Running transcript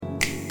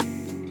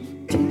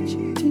You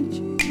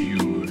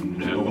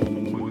now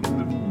in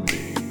the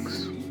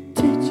mix.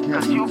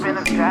 Cause you been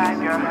a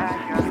bad girl.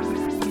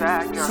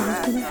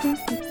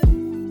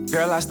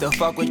 Girl, I still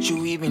fuck with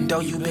you even though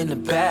you been a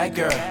bad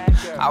girl.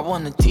 I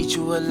wanna teach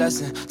you a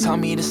lesson. Tell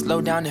me to slow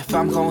down if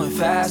I'm going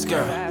fast,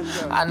 girl.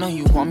 I know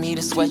you want me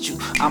to sweat you.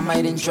 I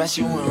might undress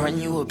you and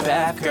run you a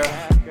bath, girl.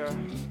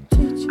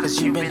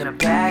 Cause you been a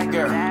bad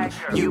girl.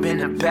 You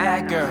been a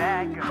bad girl.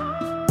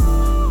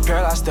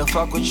 Girl, I still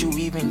fuck with you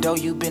even though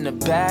you been a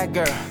bad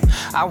girl.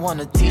 I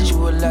wanna teach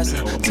you a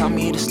lesson. Tell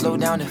me to slow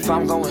down if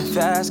I'm going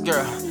fast,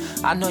 girl.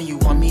 I know you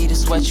want me to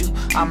sweat you.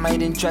 I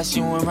might undress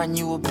you and run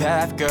you a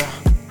bath, girl.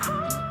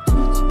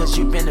 Cause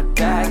you been a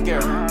bad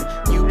girl.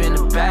 You been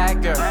a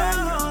bad girl.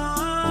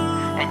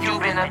 And you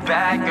been a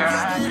bad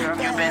girl.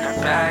 You been a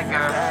bad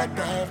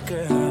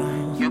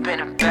girl. You been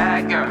a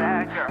bad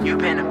girl. You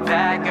been a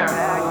bad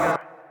girl.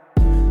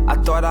 I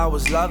thought I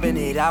was loving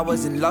it, I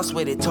was in lust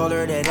with it. Told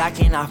her that I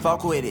cannot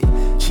fuck with it.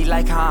 She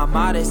like how I'm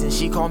modest and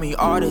she call me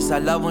artist. I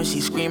love when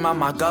she scream out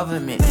my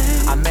government.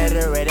 I met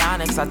her at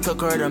Onyx, I took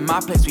her to my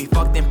place. We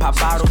fucked and pop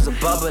bottles of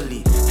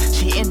bubbly.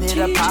 She ended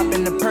up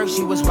popping the perk,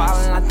 she was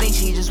wildin'. I think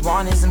she just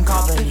wanted some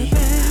company.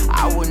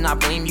 I would not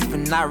blame you for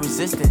not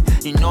resisting.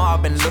 You know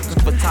I've been looking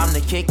for time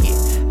to kick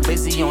it.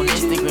 Busy on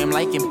Instagram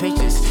liking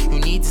pictures. You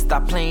need to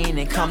stop playing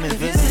and come and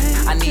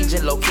visit. I need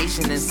your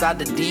location inside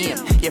the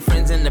DM. Your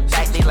friends in the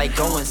back, they like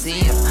go and see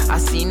him. I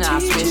seen her, I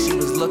swear she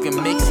was looking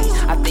mixy.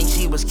 I think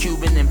she was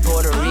Cuban and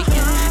Puerto Rican.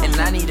 And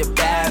I need a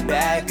bad,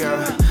 bad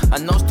girl. A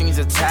no strings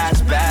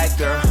attached bad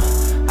girl.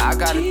 I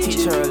gotta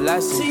teach her a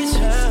lesson.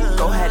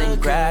 Go ahead and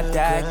grab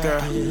that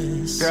girl.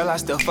 Girl, I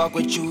still fuck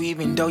with you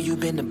even though you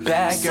been a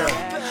bad girl.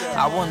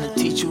 I wanna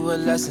teach you a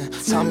lesson.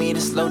 Tell me to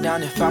slow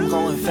down if I'm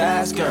going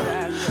fast, girl.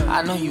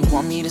 I know you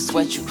want me to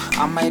sweat you.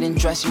 I might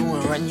undress you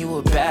and run you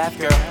a bath,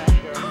 girl.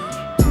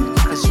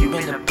 Cause you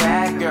been a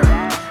bad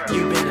girl.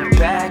 You been a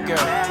bad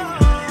girl.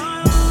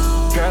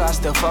 Girl, I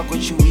still fuck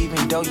with you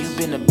even though you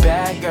been a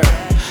bad girl.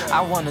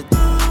 I wanna.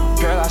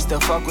 Girl, I still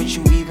fuck with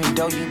you even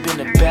though you been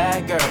a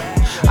bad girl.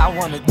 I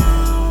wanna.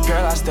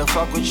 Girl, I still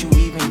fuck with you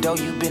even though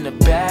you been a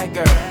bad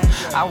girl.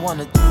 I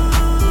wanna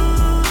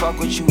fuck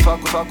with you,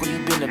 fuck with you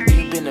been a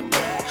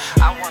bad.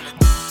 I wanna fuck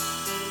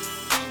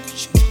with you.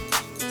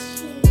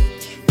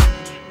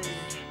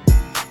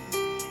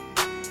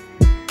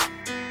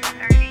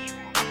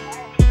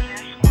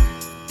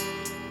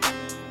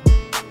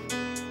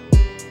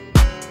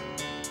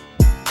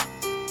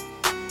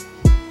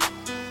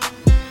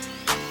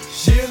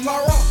 She is my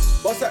rock,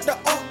 bust at the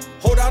up,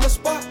 hold down the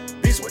spot,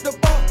 beast with the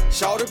bar,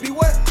 shout to be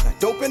wet, like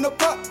dope in the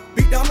pot,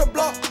 beat down the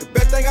block, the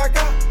best thing I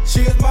got.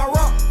 She is my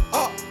rock,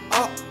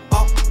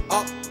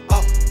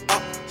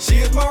 She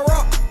is my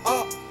rock,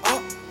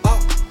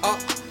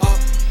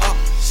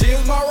 She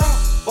is my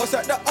rock, bust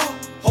at the up,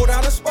 hold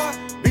down the spot,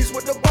 beast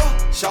with the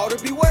bar, shout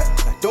to be wet,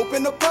 like dope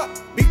in the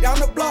pot, beat down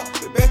the block,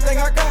 the best thing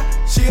I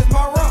got. She is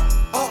my rock,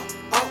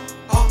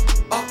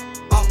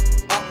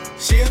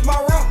 She is my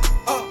rock.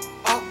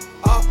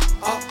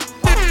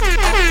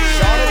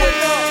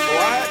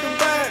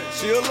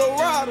 She a little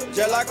rider,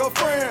 just like a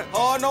friend.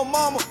 Hard no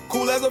mama,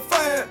 cool as a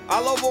fan. I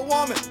love a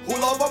woman who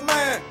love a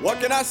man. What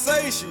can I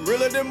say? She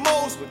realer than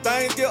most. When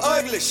things get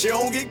ugly, she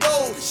don't get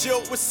gold. She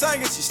up with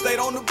singing, she stayed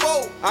on the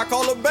boat. I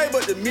call her babe,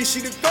 but to me she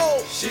the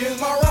gold. She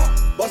is my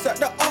rock, bust at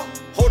the up,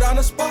 hold down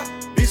the spot,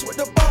 beast with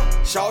the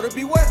bar, shout to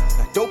be wet,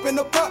 like dope in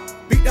the pot,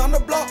 beat down the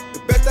block, the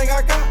best thing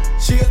I got.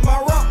 She is my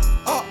rock,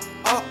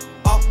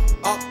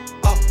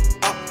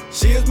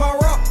 She is my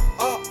rock,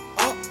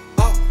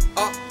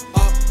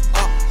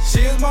 She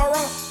is my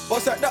rock,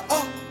 bust at the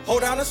up,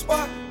 hold down the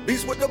spot,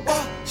 beast with the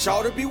bar,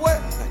 shout to be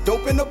wet, like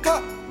dope in the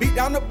pot, beat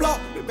down the block,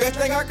 the best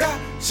thing I got.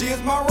 She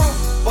is my rock,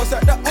 bust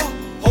at the up,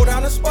 hold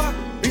down the spot,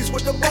 beast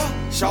with the bar,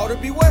 shout to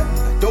be wet,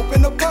 like dope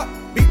in the pot,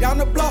 beat down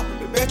the block,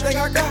 the best thing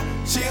I got.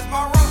 She is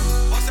my rock,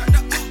 bust at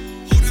the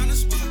up, hold down the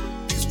spot,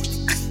 beast with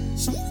the bar,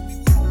 shout to be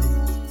wet.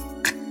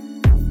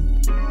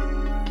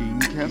 King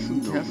Castle.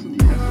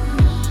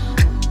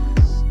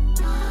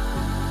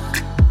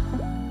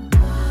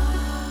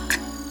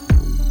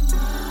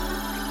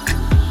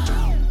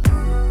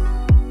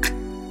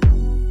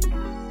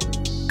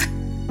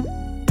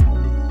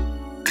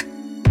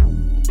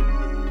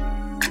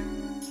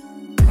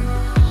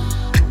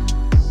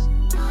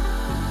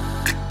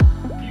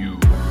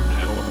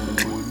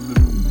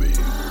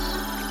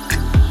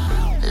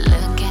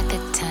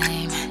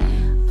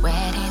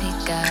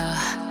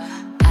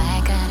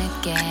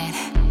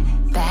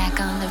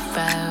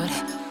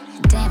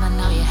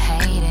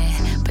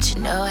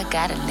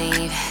 Gotta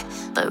leave,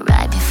 but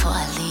right before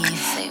I leave,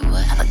 say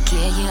what? I'ma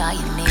give you all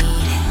you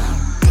need.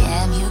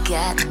 Damn, you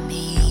got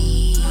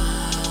me.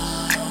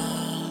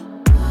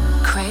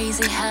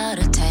 Crazy how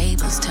the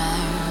tables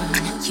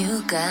turn.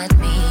 You got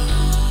me.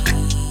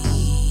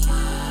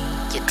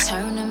 You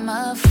turn the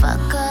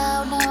motherfucker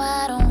out. No,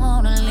 I don't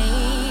wanna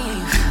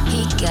leave.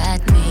 He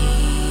got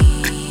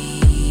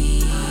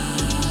me,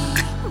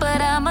 but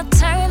I'ma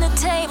turn the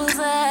tables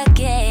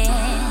again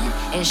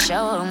and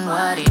show him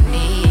what he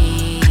needs.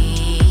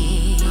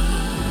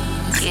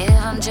 Give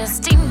I'm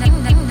just then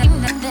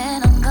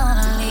I'm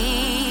gonna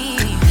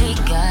leave. He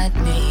got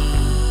me.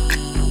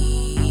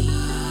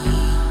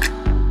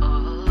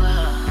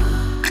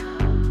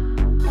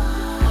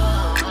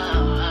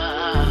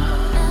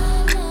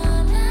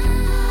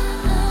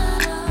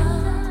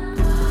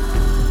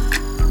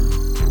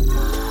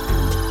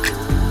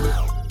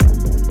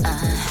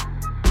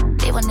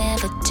 They will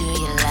never do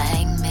you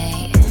like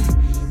me.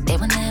 They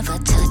will never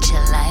touch you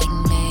like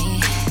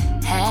me.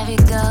 Have you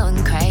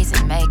going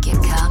crazy, make you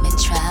call me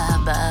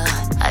trouble.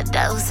 A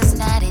dose is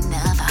not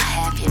enough, I'll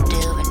have you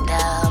doing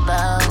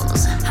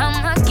doubles.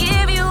 I'ma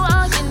give you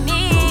all you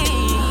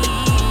need,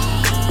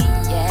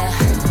 yeah.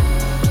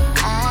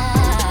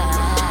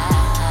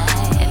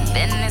 And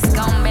then it's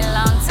gon'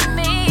 belong to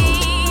me.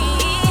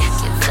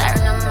 You turn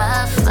the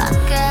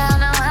motherfucker,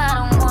 no, I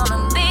don't wanna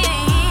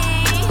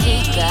leave. He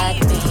got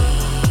me,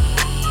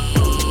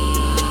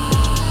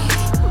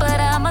 but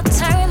I'ma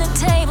turn the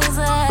tables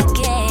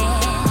again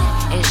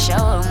and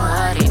show him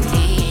what he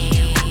needs.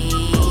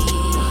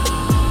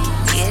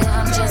 Give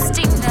him just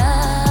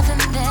enough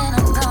and then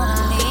I'm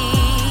gonna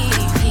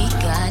leave. He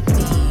got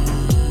me.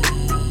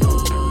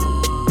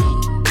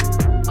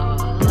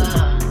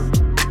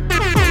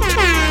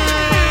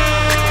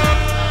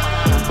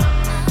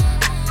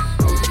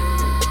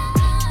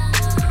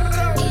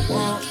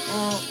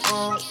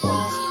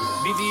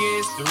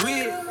 BVS the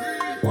rich.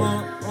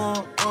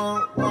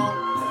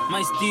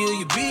 Might steal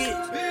your bitch.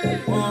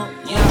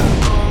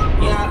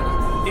 Yeah.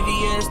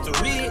 BVS the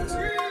rich.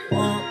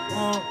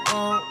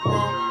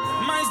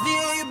 Might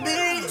steal your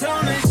bitch.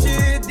 Tone that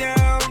shit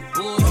down.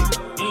 Ooh,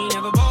 you ain't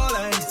never ball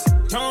like this.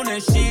 Tone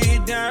that shit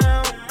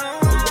down.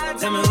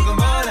 Tell me who can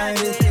ball like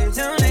this.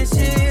 Tone that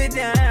shit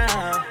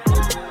down.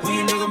 Who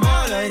you nigga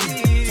ball like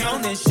this?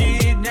 Tone that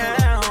shit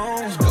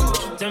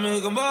down. Tell me who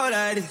can ball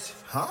like this.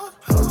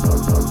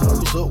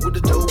 What's up with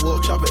the dough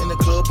up? Chopper in the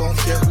club, on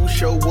care who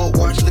show up.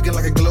 Watch looking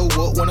like a glow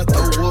up. Wanna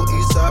throw up,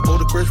 east side,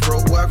 Boulder Crest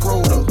Road, where I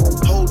growed up.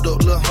 Hold up,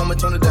 little homie,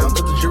 tone it down.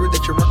 Cause the jury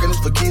that you're rocking is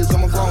for kids,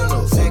 I'm a grown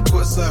up. And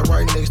courtside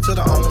right next to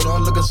the owner.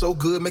 Looking so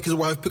good, make his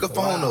wife pick a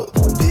phone up.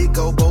 Big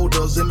old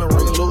boulder, Zimmer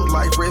ring, look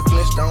like Fred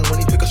Flintstone when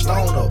he pick a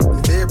stone up.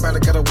 If everybody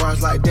got a watch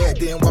like that,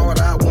 then why would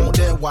I want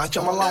that watch?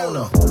 I'm a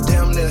loner.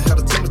 Damn near had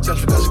a temper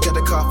tantrum because you got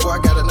the car before I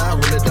got it, and I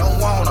really don't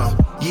want her.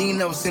 You ain't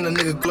never seen a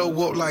nigga glow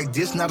up like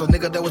this. Not a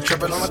nigga that was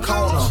trapping on the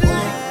corner.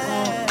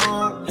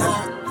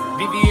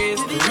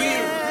 BVS the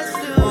real.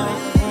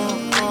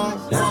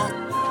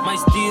 Might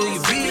steal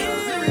your bitch.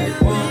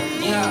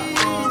 Yeah.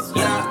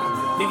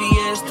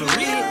 BVS the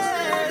real.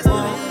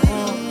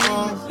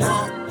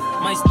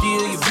 Might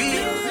steal your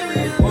bitch.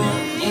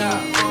 Yeah.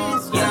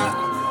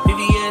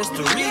 BVS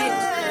the real.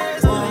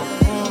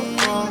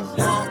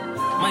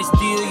 Might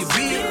steal your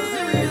bitch.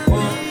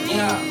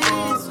 Yeah.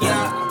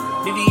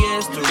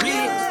 BVS the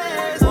real.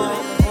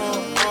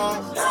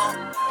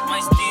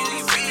 Might steal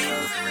your bitch.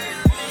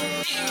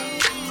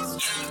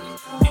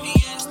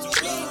 BVS the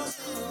real.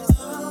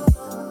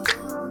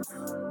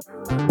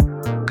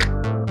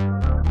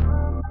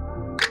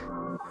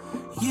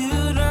 You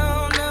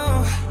don't know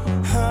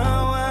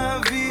how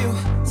I feel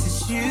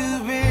since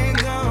you've been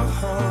gone.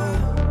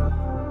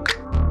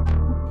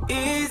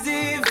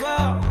 Easy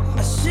fall,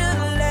 I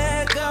should've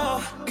let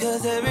go.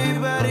 Cause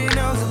everybody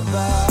knows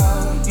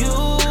about you.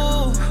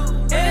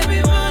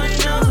 Everybody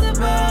knows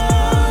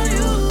about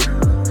you.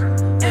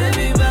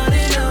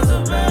 Everybody knows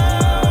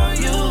about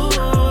you.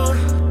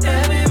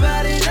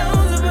 Everybody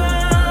knows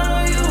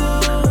about you.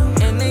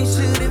 And they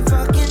shouldn't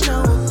fucking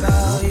know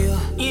about you.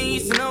 You ain't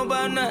used to know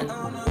about nothing.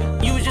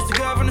 You was just a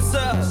girl from the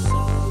subs.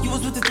 You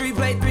was with the 3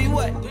 play 3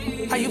 what?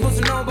 How you supposed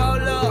to know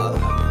about love?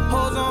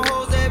 Hoes on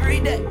hoes every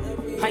day.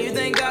 How you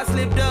think God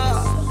slipped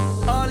up?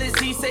 All this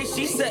he say,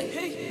 she say.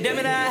 Damn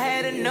it, I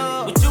had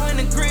enough. With you in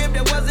the crib,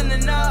 that wasn't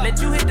enough.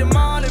 Let you hit the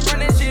mall and run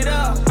that shit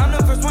up. I'm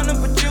the first one to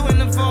put you in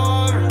the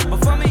forum.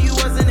 But for me, you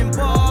wasn't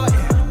important.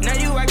 Now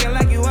you acting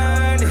like you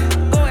earned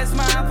it. Go and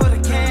smile for the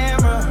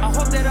camera. I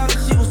hope that all the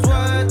shit was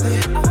worth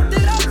it. I hope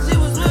that all the shit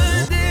was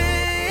worth it.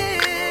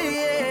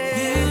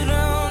 You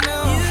don't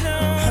know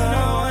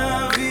how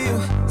I feel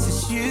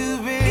since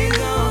you've been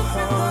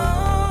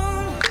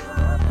gone.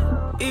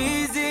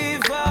 Easy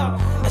fall,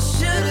 I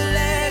should've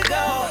let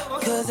go.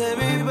 Cause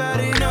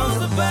everybody knows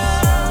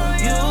about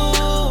you.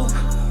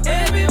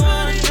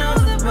 Everybody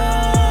knows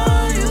about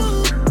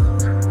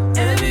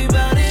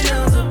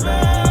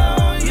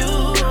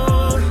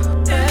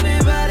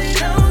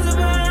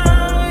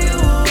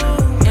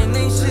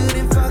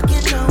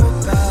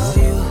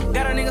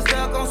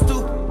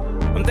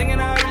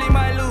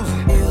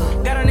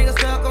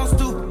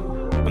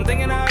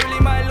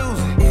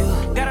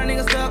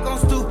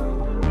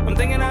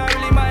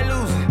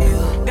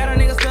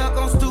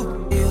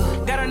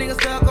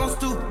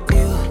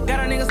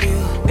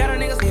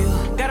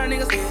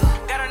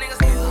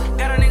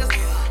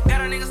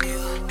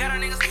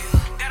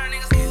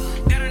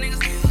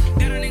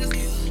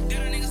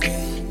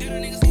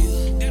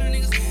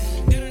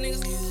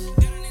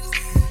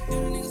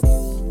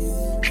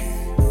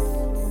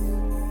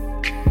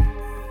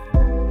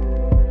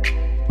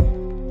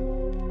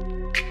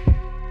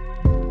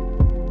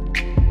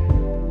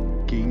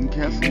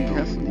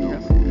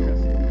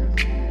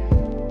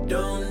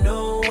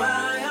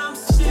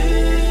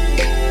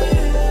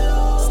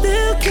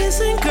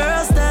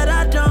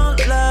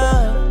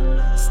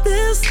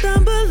Still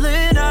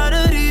stumbling out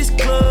of these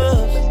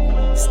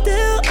clubs.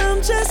 Still,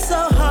 I'm just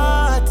so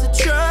hard to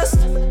trust.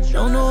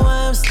 Don't know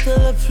why I'm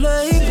still a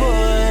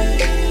playboy.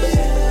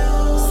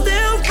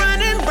 Still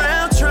running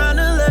around trying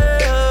to lay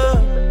up.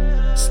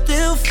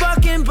 Still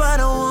fucking, but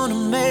I wanna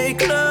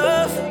make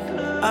love.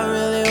 I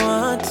really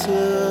want to.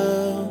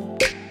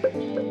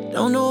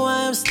 Don't know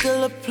why I'm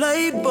still a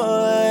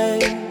playboy.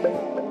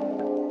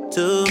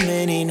 Too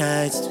many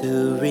nights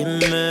to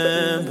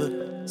remember.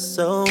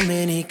 So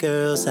many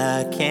girls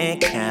I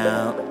can't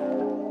count.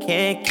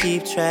 Can't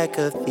keep track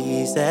of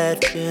these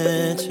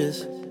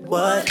adventures.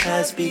 What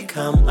has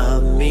become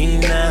of me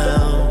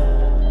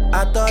now?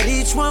 I thought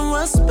each one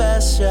was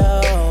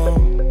special.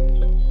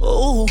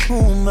 Oh, who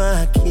am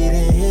I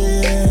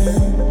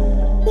kidding?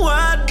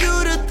 Why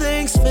do the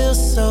things feel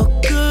so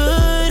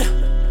good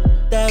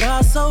that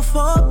are so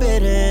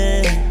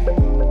forbidden?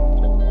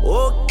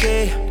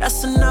 Okay,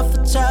 that's enough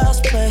for child's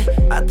play.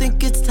 I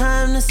think it's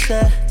time to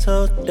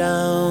settle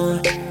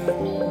down.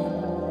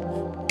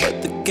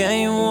 But the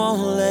game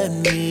won't let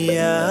me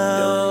out.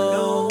 Don't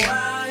know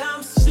why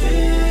I'm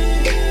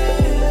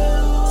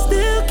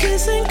still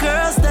kissing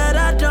girls that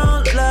I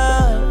don't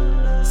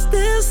love.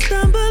 Still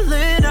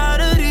stumbling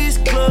out of these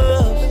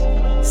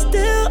clubs.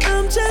 Still,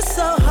 I'm just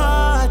so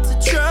hard to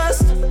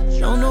trust.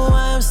 Don't know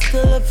why I'm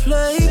still a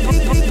playboy.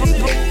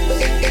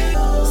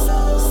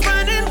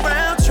 Running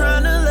around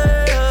trying to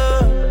lay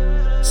up.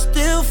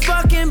 Still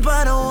fucking,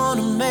 but I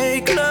wanna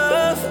make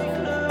love.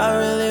 I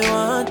really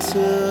want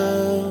to.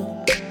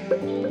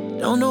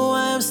 Don't know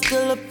why I'm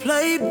still a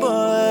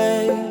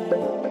playboy.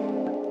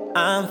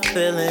 I'm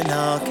feeling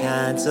all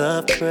kinds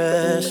of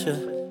pressure.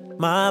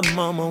 My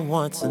mama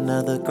wants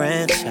another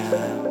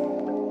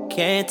grandchild.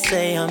 Can't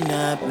say I'm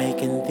not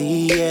making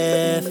the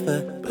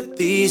effort, but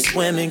these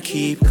women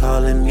keep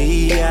calling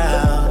me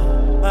out.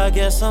 I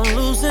guess I'm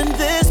losing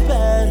this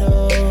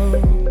battle.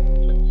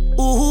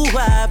 Ooh,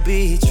 I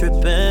be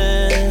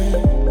tripping.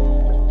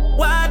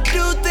 Why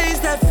do things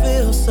that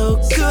feel so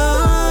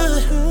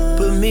good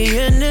put me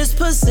in this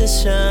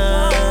position?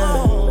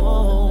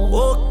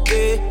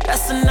 Okay,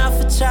 that's enough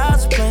for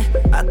child's play.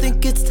 I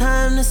think it's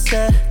time to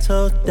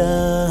settle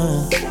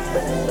down.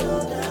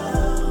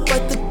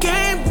 But the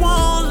game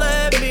won't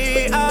let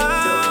me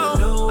out.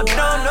 I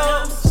don't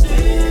know.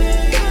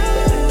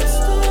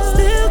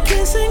 Still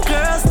kissing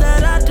girls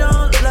that I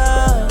don't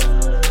love.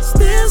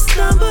 Still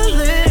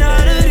stumbling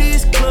out of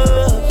these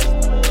clubs.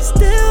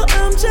 Still,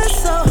 I'm just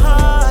so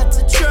hard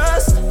to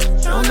trust.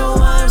 Don't know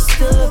why I'm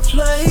still a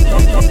playboy.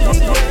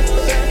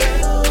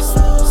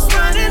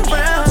 Running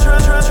round,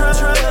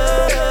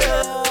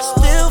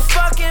 still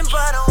fucking,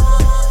 but I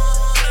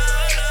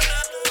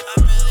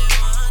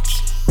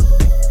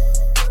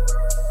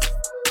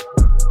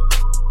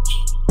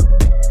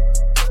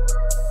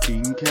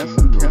King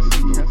Castle.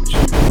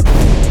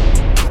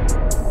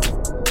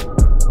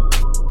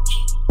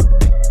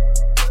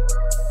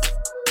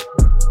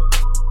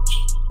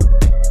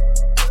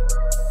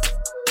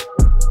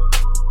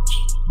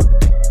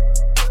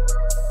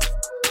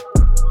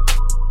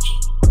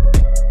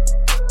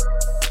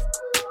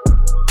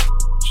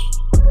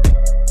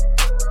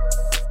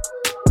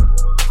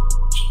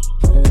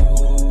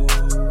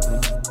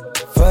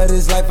 For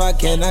this life I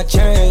cannot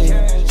change.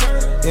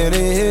 In the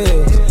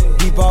hills,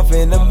 deep off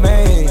in the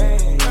main.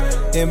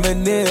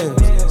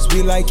 M&M's,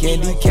 sweet like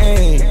candy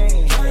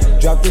cane.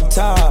 Drop the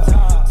top,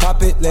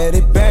 pop it, let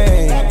it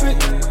bang.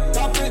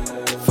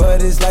 For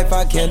this life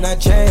I cannot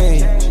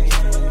change.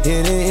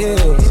 In the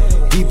hills,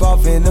 deep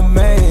off in the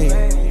main.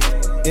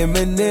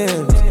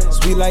 M&M's,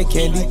 sweet like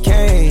candy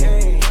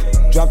cane.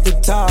 Drop the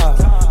top,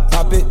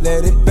 pop it,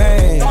 let it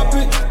bang.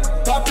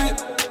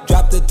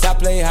 Drop the top,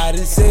 play hide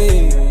and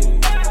seek.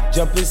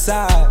 Jump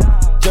inside,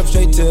 jump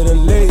straight to the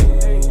lead.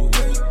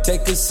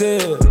 Take a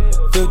sip,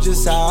 feel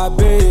just how I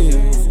be.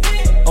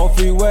 On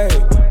freeway,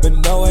 but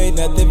no, ain't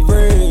nothing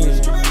free.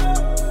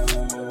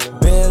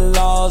 Been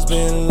laws,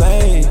 been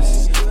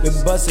lanes.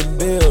 Been busting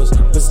bills,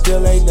 but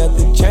still ain't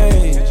nothing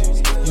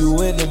changed.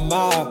 You in the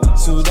mob,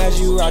 soon as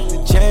you rock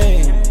the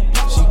chain.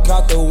 She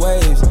caught the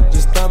waves,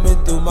 just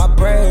thumbing through my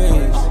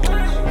braids.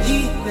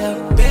 Heat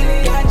up,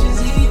 baby, I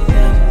just heat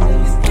up.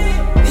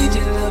 Need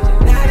your love,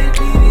 not a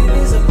beat, it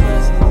is a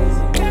must.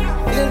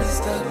 Feeling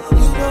stuck, you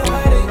know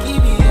how to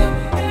keep me up.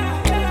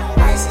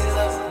 Icy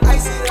love,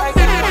 icy like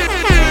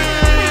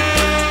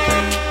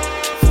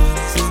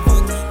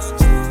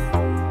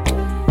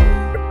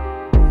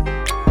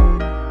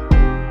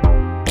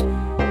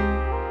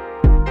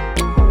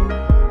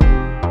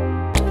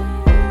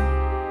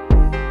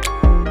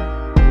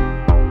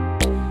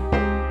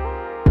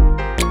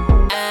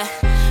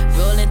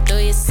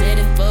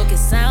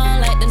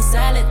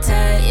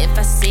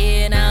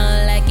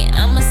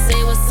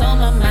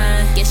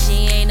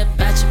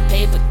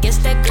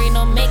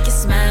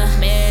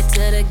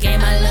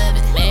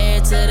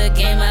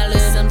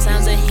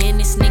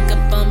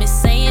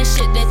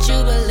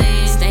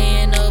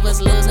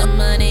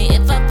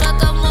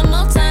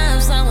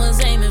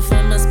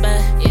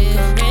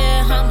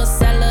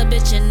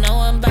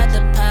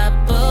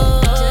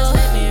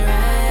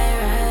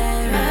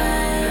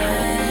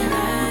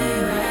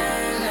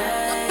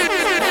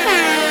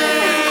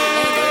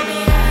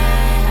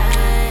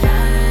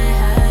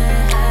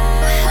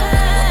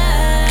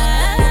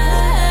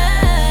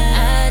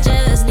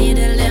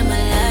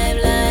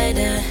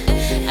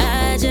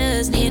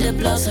it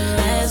blows her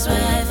ass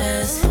right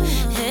fast.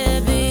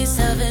 It be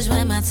selfish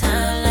when my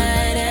time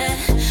like that.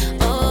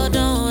 Oh,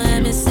 don't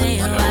let me say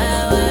it.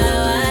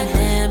 Why,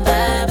 then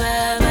bye,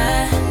 bye,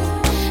 bye.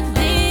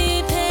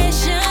 Be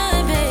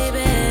patient,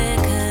 baby,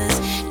 'cause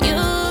you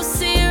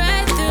see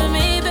right through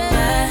me,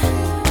 baby.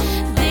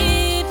 Be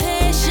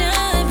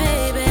patient,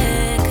 baby,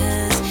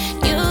 'cause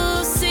you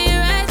see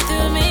right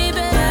through me,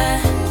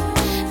 baby.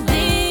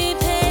 Be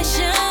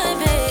patient,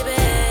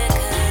 baby,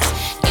 'cause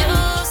you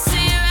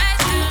see right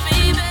through me,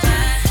 baby.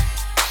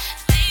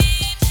 Be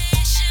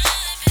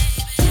patient,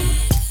 baby.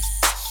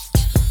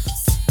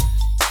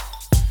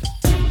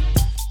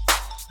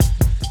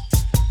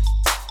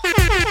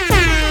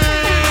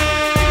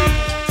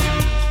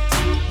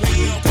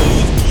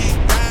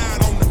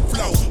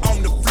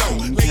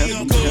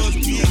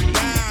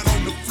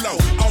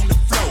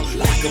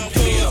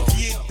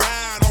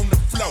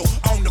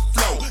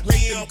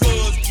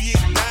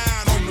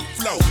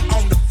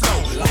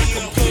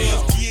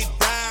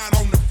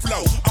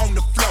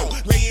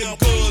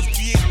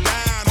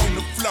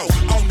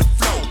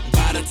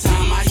 By the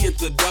time I hit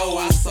the door,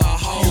 I saw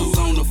hoes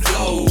on the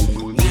floor.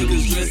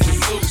 Niggas dressed in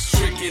suits,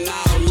 tricking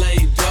all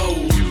laid dough.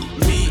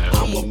 Me,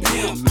 I'm a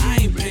pimp, I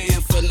ain't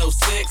paying for no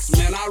sex.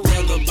 Man, I'd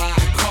rather buy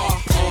a car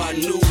or a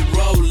new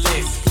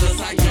Rolex. Plus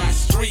I got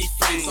street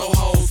fame, so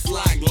hoes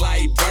flock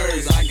like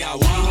birds. I got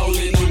one hole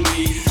in the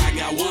weed, I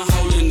got one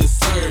hole in the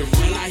serve.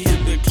 When I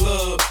hit the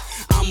club,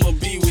 I'ma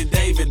be with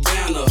David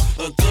Banner,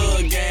 a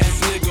thug ass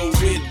nigga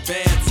with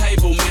bad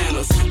table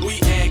manners. We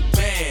act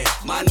bad,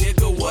 my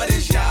nigga, what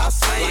is y'all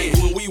saying?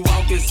 Like when we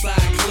walk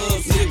inside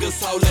clubs,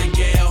 niggas hold their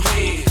gal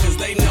hand, 'cause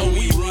they know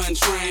we run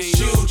trains.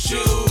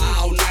 Shoot,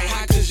 all night.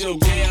 How could your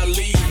gal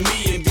leave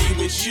me and be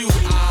with you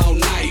all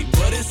night?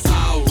 But it's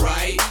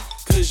alright,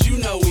 'cause you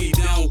know we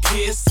don't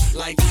kiss.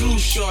 Like Too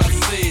Short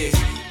said,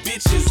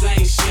 bitches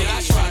ain't shit.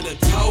 I tried to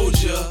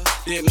told ya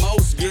that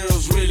most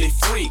girls really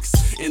freaks,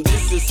 and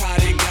this is how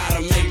they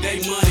gotta make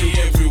their money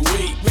every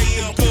week.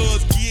 Them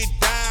girls get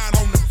down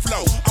on the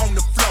floor, on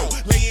the floor.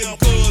 Them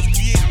girls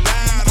get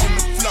down on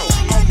the floor,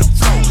 on the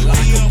floor.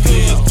 Like a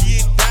pimp.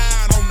 Get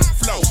down on the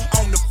floor,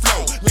 on the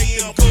floor.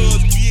 Them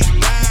girls get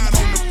down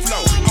on the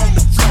floor, on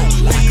the floor.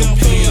 Like a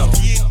pimp.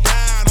 Get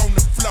down on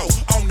the floor,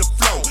 on the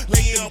floor.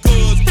 Them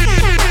girls get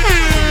down on the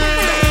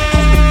floor,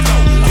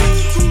 on the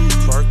floor.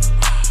 Twerk.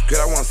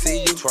 Girl, I wanna see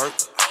you twerk.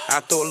 I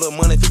throw a little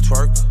money if you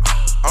twerk.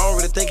 I don't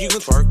really think you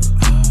can twerk.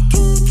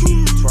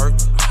 Twerk.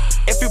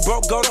 If you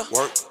broke, go to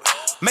work.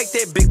 Make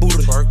that big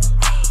booty twerk.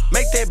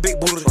 Make that big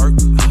booty twerk.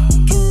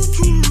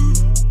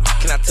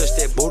 Can I touch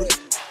that booty?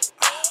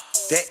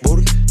 That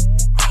booty.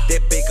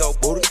 That big old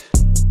booty.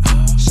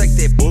 Shake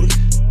that booty.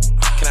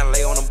 Can I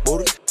lay on them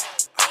booty?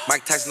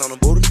 Mike Tyson on the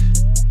booty.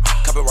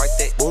 Copyright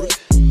that booty.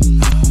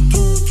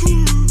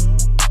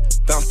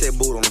 Bounce that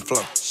booty on the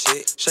floor.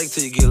 Shit. Shake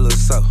till you get a little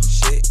soft.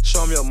 Shit.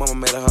 Show 'em your mama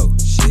made a hoe.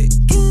 Shit.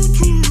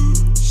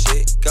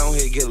 Shit. Go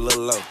ahead, get a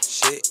little low.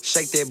 Shit.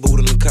 Shake that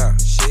booty in the car.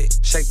 Shit.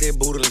 Shake that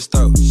booty in the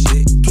stove.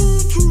 Shit.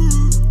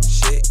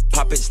 Shit.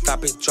 Pop it,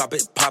 stop it, drop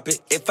it, pop it.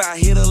 If I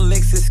hit a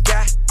Lexus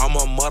sky, I'm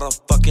a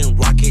motherfucking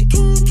rocket.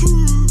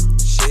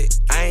 Shit.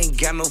 I ain't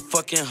got no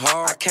fucking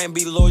heart. I can't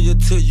be loyal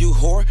to you,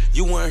 whore.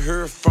 You weren't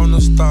here from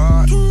the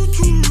start.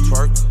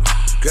 Twerk.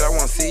 Girl, I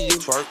wanna see you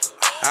twerk.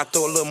 I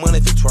throw a little money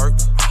if you twerk.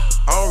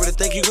 I don't really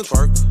think you can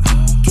twerk.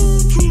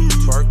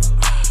 Twerk.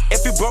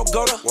 If you broke,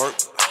 go to work.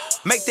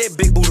 Make that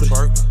big booty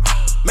twerk.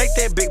 Make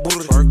that big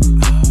booty twerk.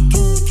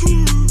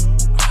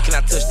 Can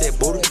I touch that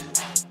booty?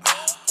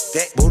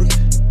 That booty.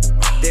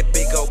 That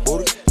big old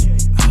booty.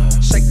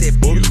 Shake that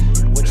booty.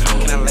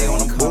 Can I lay on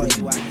the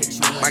booty?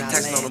 Mike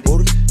Tyson on the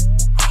booty.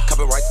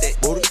 Copyright that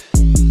booty.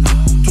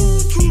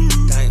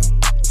 Damn.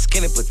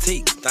 Skinny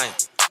petite. Damn.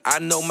 I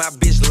know my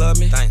bitch love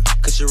me. Damn.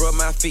 'Cause she rub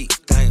my feet.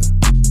 Damn.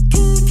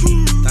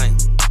 Damn.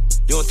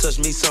 You don't touch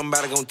me,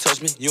 somebody gon'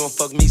 touch me. You don't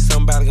fuck me,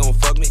 somebody gon'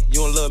 fuck me.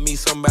 You don't love me,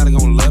 somebody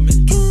gon' love me.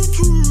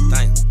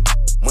 Damn.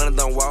 Money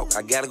don't walk,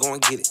 I gotta go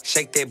and get it.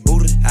 Shake that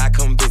booty, I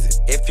come visit.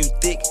 If you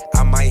thick,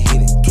 I might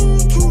hit it.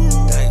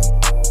 Damn.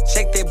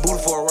 Shake that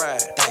booty for a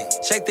ride. Damn.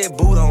 Shake that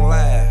booty on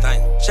live.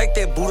 Damn. Shake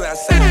that booty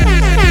outside.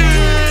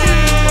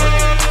 Twerk.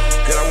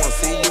 Girl, I wanna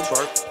see you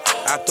twerk.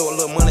 I throw a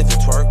little money if you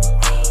twerk.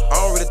 I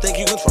don't really think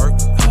you can twerk.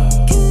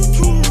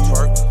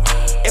 Twerk.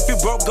 If you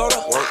broke, go to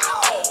work.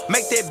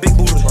 Make that big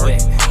booty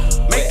twerk.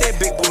 Make that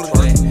big booty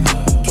twerk.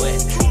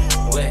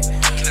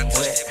 Can I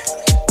touch that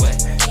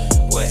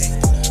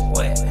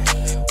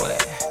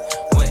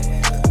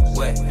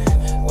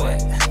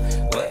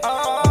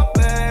Oh,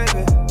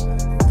 baby.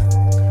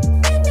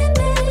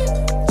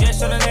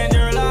 Just tryna change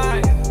your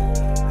life.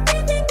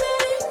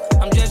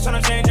 I'm just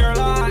tryna change your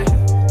life.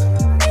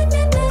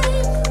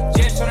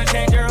 Just tryna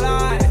change your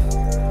life.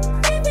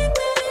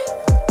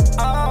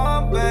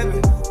 Oh, baby.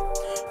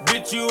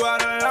 Bitch, you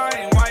out of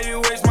line. Why you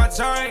waste my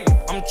time?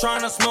 I'm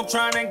tryna smoke,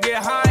 tryna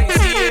get high.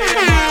 See it in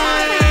my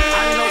eyes.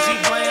 I know she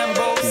playing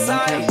both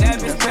sides. That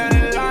bitch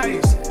telling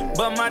lies.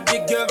 But my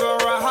dick give her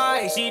a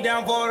high. She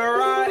down for the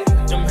ride.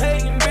 Them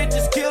hating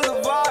bitches kill the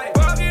vibe.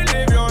 Fucking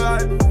live your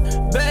life.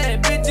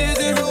 Bad bitches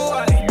in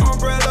Hawaii.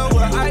 Umbrella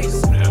with ice.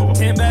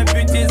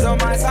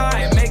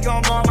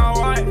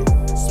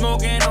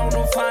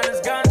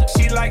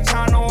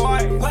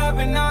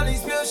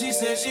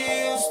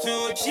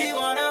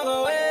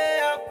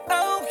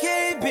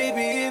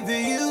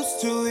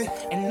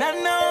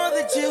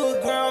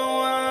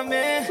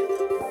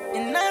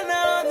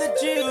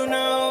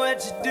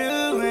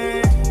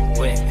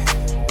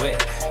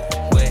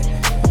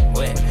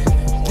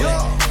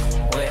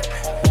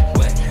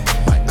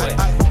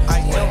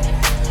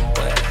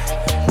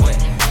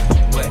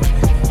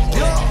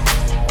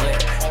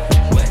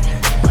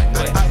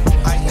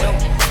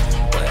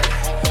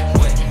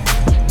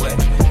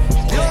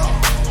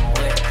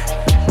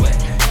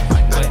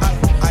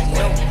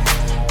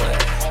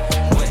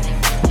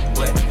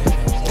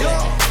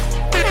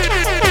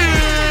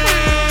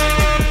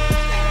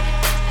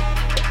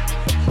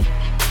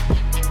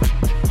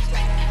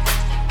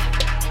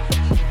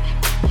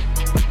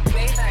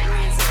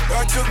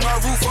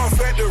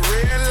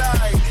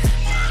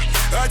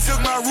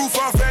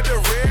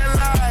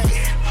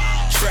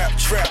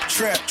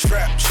 trap,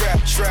 trap, trap,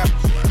 trap.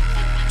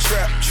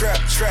 Trap, trap,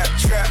 trap,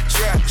 trap,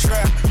 trap,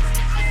 trap.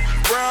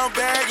 Brown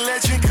bag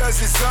legend cause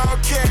it's all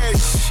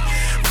cash.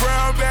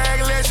 Brown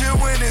bag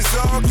legend when it's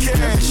all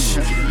cash.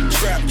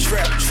 Trap,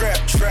 trap, trap,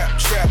 trap,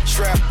 trap,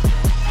 trap.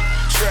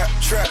 Trap,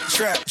 trap,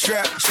 trap,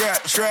 trap,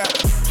 trap, trap.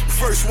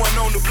 First one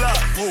on the block,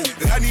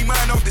 and I need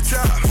mine off the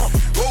top.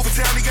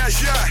 Overtime he got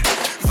shot,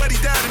 but he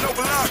died in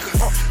open locker.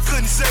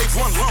 Couldn't save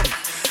one lump,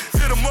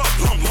 hit him up,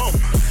 lump, lump.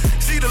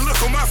 See the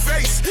look on my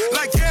face,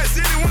 like yes,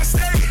 anyone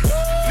stay.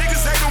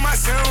 Niggas hate on my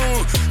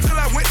sound, till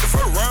I went the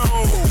first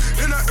round.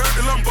 Then I earned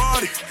the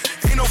Lombardi,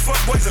 ain't no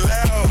fuck boys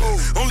allowed.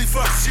 Only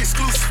fuck she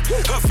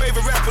exclusive, her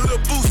favorite rapper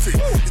Lil Boosie.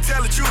 To tell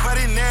the truth, I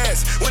didn't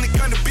ask, when it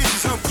come to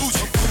bitches, I'm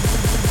Gucci.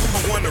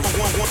 One Uncle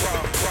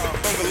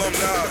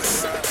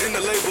Nas, in the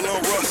label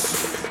on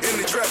Russ, in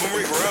the trap I'm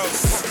Rick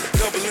Ross,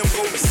 double M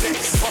Golden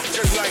Six,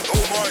 just like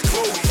Omar and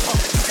Chloe.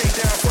 You came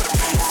down for the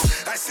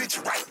beats, I sent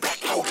you right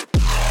back over.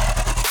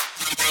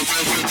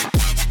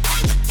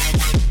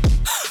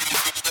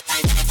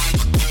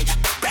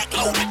 Back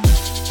loaded.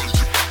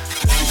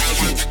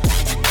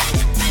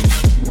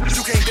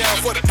 You came down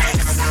for the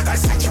beats, I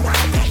sent you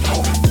right back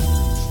over.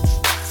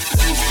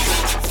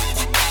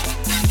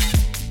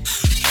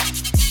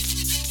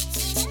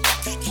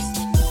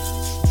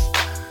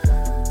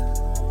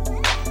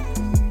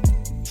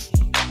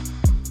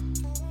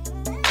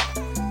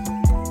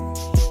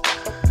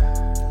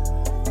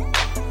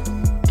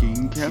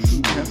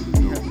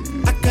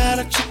 I got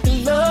a chick that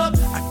love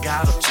me. I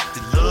got a chick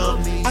that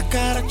love me. I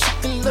got a chick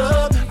that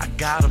love me. I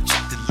got a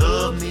chick that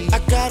love me. I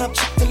got a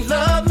chick that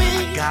love me.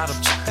 I got a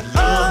chick that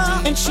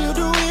love me. And she'll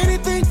do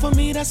anything for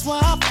me, that's why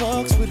I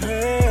fucks with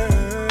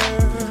her.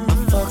 I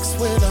fucks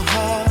with her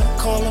heart,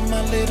 call her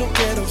my little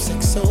ghetto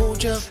sex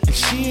soldier. And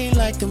she ain't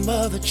like them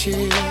other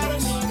chicks,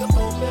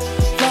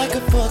 like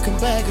a fucking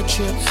bag of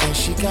chips. And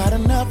she got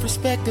enough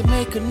respect to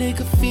make a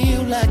nigga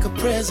feel like a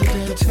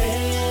president.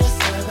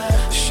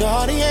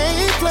 Shawty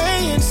ain't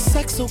playing,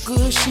 sex so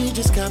good, she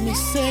just got me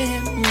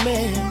saying,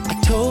 man. I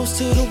toast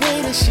to the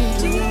way that she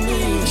do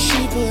me,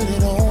 she put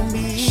it on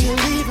me. She'll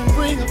even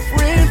bring a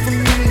friend for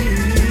me,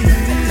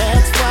 and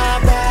that's why I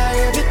buy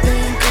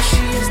everything, cause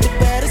she is the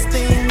baddest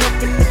thing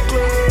up in the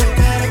club. I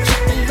got a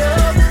chick that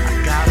love me. I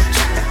got a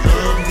chick that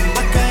love me.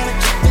 I got a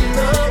chick that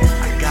love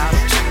me. I got a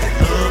chick that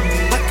love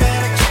me. I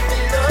got a chick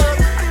that love me.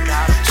 I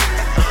got a chick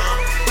that love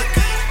me. I got a chick that love me.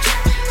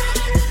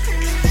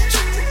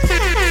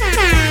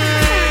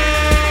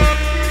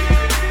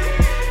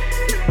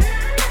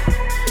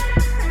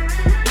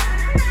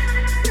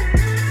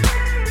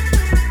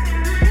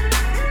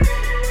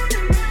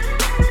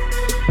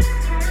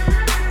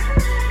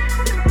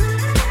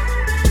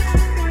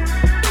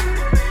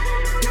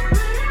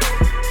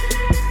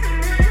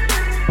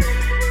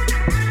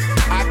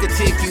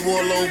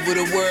 All over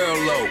the world,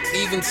 low,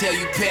 even tell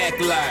you pack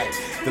live.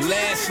 The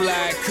last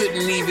slide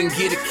couldn't even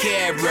get a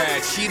cab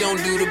ride. She don't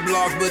do the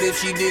blogs, but if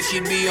she did,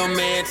 she'd be on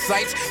mad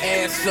sites.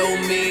 Ass so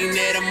mean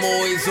that I'm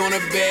always on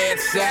her bad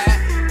side.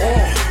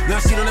 Oh, now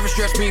she don't ever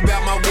stress me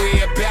about my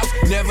whereabouts.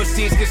 Never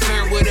seems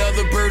concerned with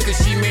other birds that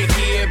she may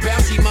care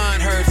about. She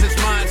mind hers, it's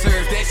mine's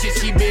hers. That shit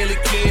she barely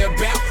care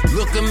about.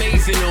 Look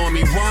amazing on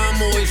me, why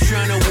I'm always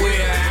trying to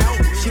wear her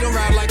out. She don't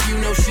ride like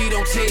you know, she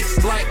don't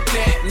taste like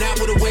that. Not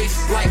with a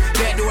waist like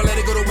that, do I let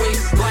her go to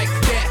waist like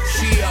that?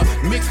 She a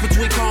mix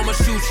between Kama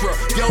Sutra,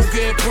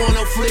 yoga and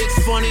porno flicks.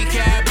 Funny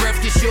cat breath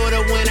get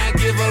shorter when I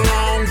give a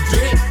long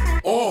dick.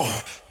 Oh,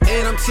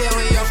 and I'm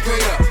telling y'all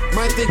straight up,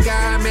 might think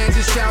I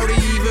imagine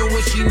shouty even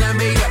when she not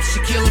made up.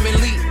 She killing me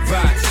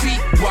Levi, see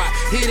why?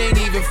 It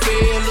ain't even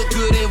fair, look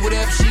good in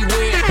whatever she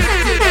wear. I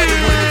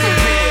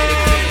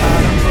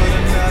done put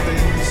another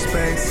in your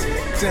space.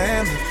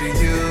 Damn it for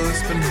you,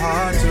 it's been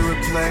hard to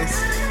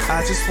replace.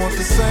 I just want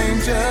the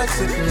same judge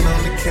sitting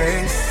on the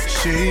case.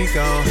 She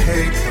gon'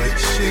 hate, but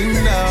she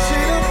knows.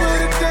 She don't put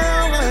it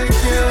down like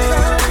you.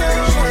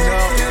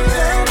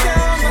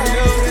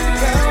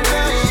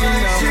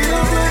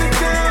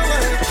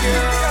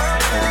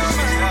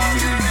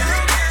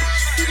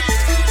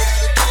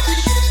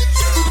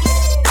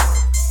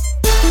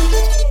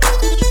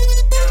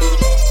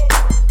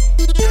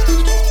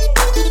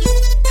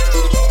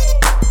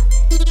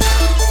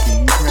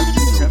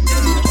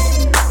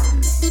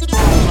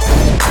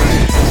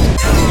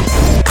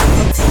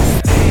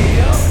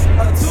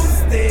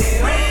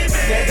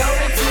 They're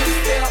going to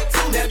step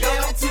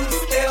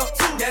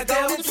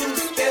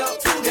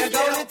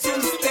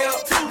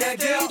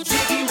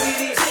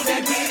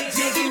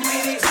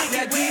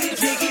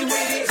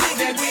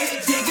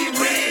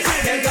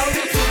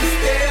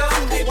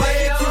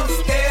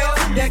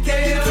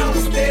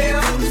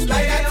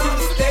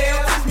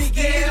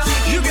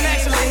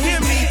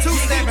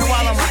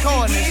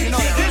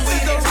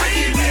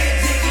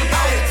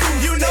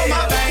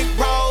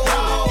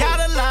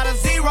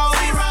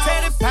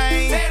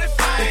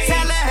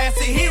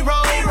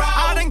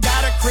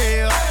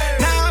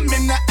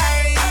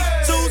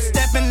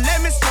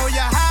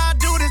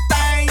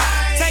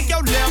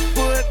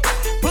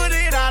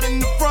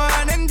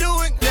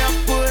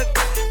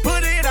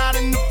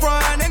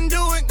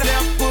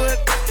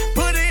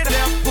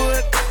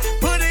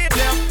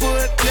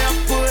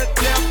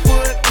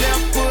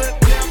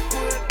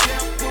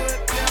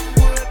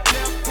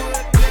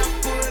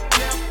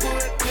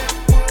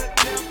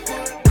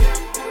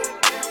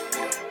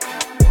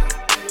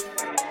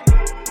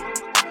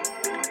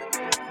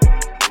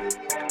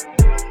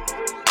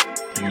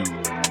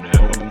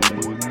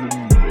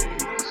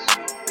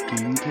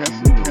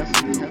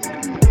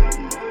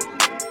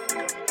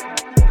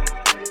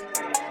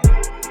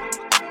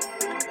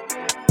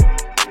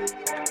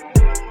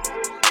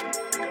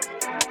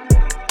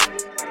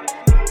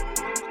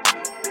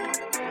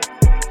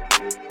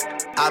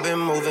I've been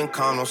moving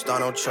calm, don't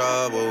start no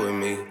trouble with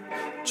me.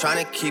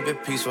 Trying to keep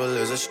it peaceful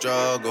is a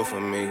struggle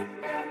for me.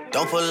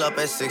 Don't pull up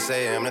at 6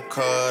 a.m. to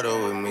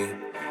cuddle with me.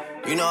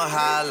 You know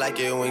how I like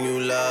it when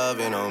you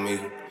loving on me.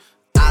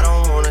 I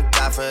don't wanna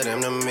die for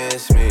them to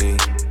miss me.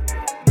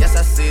 Yes,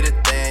 I see the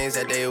things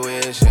that they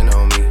wishing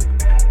on me.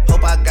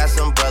 Hope I got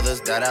some brothers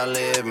that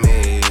outlive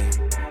me.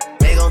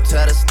 They gon'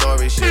 tell the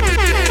story, shit was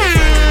different.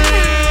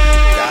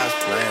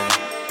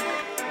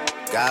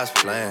 God's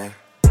plan.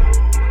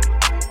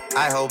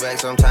 I hold back,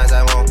 sometimes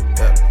I won't.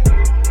 Yeah.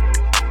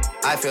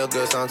 I feel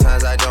good,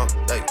 sometimes I don't.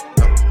 Hey,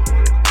 no.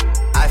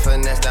 I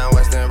finesse down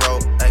Western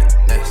Road. Hey,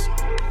 next.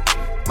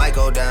 Might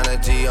go down to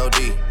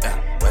G.O.D. Yeah,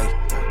 wait.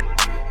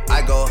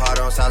 I go hard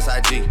on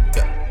Southside G.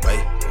 Yeah,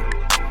 wait.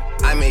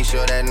 I make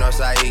sure that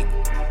Northside eat.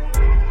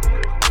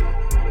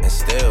 And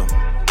still,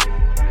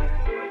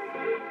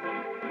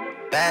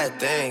 bad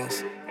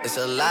things. It's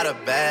a lot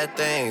of bad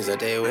things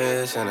that they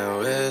wish and they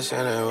wish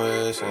and they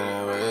wish and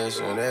they wish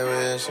and they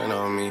wishing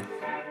on me.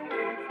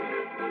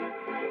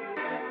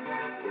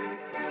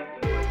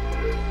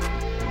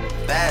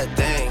 Bad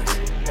things.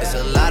 It's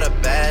a lot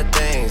of bad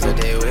things that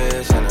they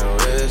wish and they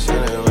wish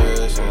and they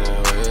wish and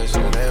they wish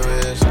and they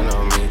wishing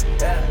on me.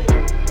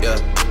 Yeah.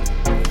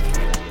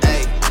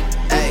 Hey,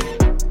 hey.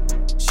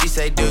 She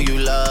say, do you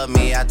love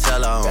me? I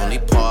tell her only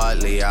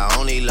partly. I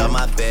only love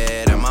my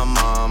bed and my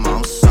mom.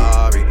 I'm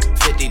sorry.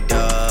 50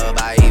 dub,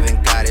 I even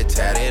got it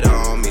tatted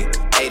on me.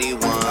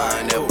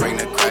 81, they'll bring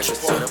the crashers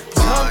to the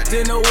party.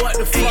 Didn't know what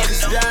the fuck is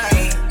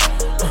that.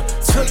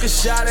 Took a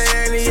shot at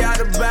Annie out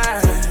the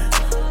bag.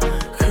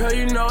 Girl,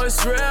 you know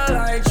it's real,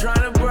 I ain't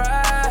tryna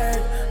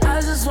brag.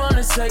 I just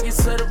wanna take it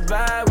to the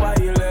bag while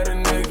you let a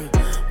nigga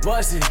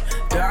bust it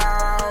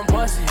down,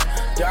 bust it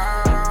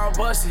down,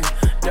 bust it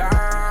down,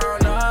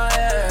 oh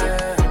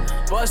yeah.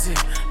 Bust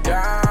it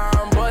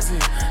down, bust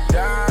it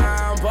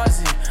down,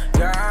 bust it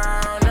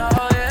down,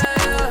 oh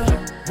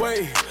yeah.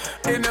 Wait,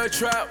 in the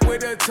trap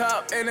with the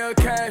top and the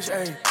cash,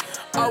 ayy.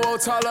 I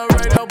won't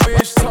tolerate a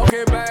bitch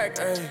talking back,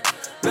 ayy.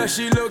 Now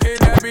she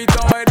looking at me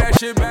throwing that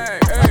shit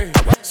back, ayy.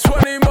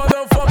 20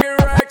 motherfucking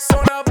racks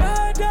on a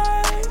bad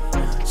day.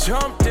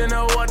 Jumped in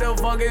a what the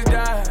fuck is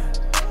that?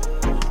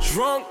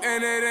 Drunk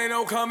and it ain't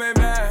no coming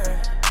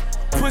back.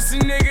 Pussy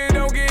nigga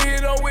don't get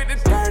hit on with the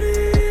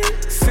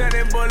 30.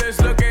 Sending bullets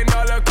looking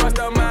all across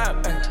the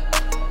map.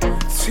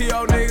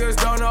 T.O. niggas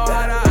don't know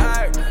how to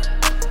act.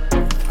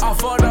 I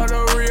fought on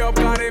the re-up,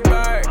 got it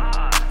back.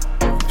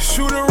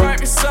 Shooter right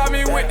beside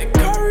me with the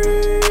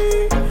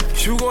curry.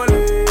 You gon'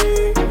 leave.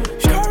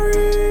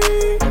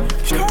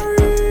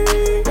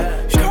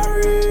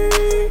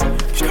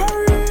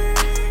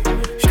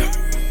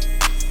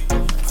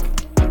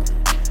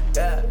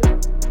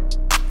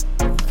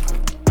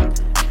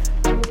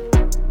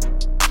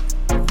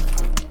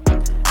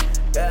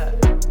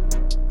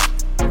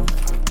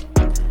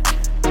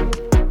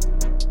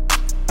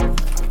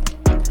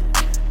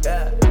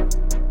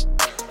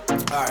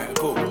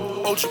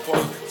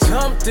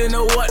 Jumped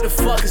into what the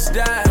fuck is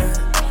that?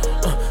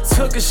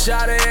 Took a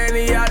shot at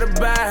Annie out the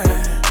bag.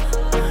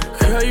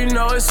 Girl, you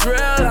know it's real,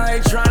 I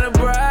ain't tryna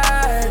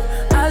brag.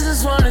 I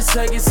just wanna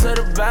take it to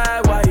the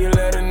bag while you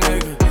let a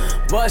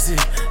nigga bust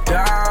it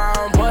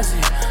down, bust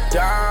it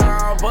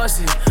down,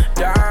 bust it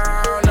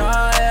down,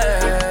 oh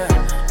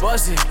yeah.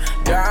 Bust it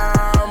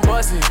down,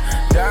 bust it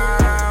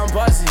down,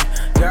 bust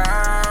it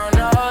down,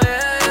 oh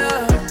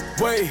yeah.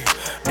 Wait,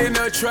 in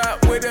the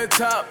trap with the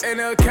top and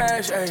the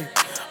cash, ayy.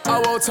 I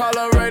won't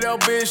tolerate a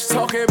bitch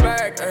talking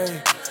back,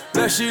 ayy.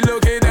 Now she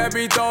looking at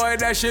me throwing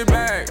that shit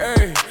back,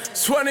 ayy.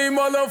 20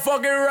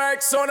 motherfucking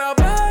racks on a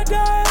bad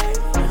day.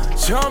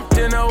 Jumped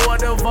in a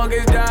what the fuck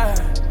is that?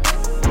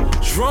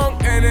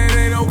 Drunk and it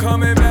ain't no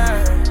coming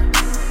back.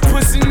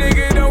 Pussy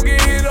nigga don't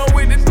get hit up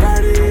with the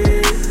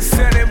 30.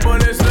 Sending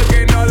bullets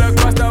looking all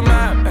across the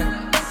map.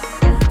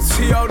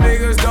 T.O.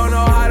 niggas don't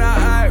know how to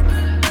act.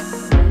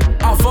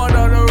 I fought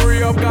on the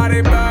re-up, got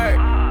it back.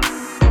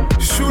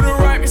 Shooter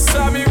right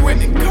beside me with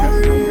the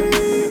curry.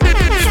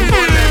 She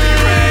gon' let me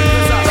rag,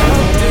 cause I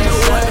jumped into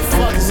what the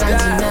fuck is that?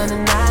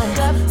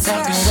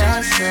 Take a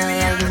shot, so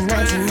like it's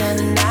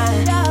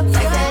 1999.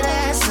 Like that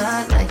ass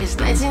up, like it's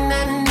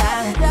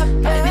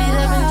 1999. Baby,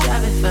 let me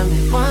drop it for me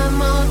one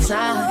more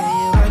time.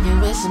 Girl, you working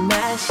with some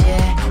ass,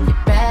 yeah. You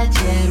bad,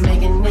 yeah.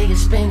 Making niggas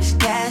spend this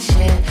cash,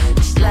 yeah.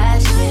 This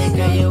last shit,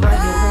 girl, you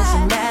working with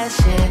some ass,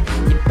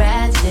 yeah. You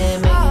bad, yeah.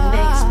 Making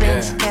niggas spend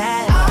this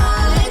cash.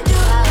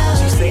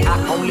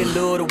 I only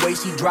love the way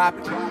she drop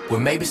it. Well,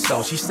 maybe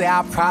so. She say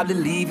I'll probably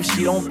leave if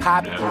she don't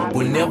pop it.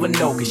 We'll never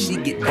know, cause she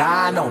get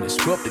dying on it.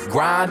 Scrub the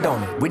grind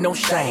on it. With no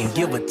shame,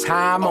 give her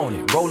time on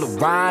it. Roll a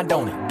rind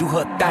on it, do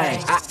her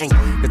thing. I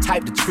ain't the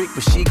type to trick,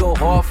 but she go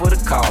hard for the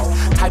cause.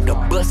 Type to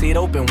bust it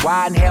open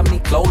wide and have me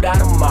close down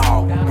the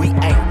mall. We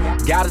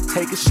ain't gotta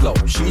take it slow.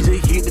 She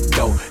just hit the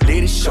dough,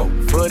 let it show.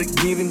 For the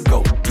give and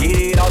go, get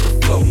it off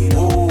the floor.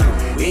 Ooh,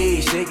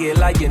 yeah, shake it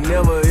like you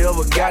never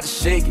ever got to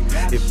shake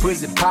it. If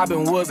pussy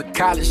poppin' was a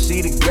college,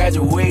 she'd have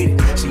graduated.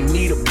 She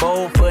need a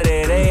bowl for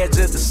that ass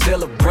just to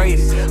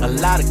celebrated. A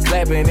lot of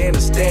clapping and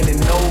a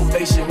standing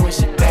ovation when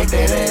she back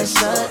that ass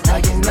up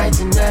like it's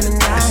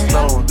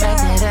 1999. Back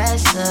that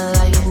ass up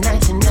like it's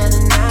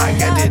 1999. I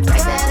got that.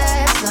 Back that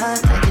ass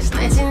up like it's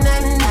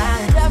 1999.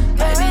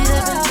 Baby,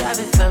 let me drop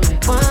it for me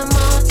one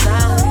more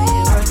time.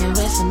 You working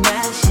with some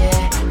ass,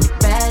 yeah. You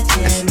bad,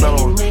 yeah.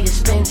 Making niggas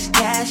spend this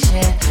cash,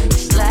 yeah.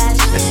 Slash,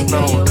 yeah.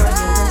 You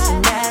working with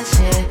some ass,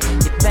 yeah.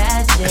 You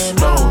bad, yeah.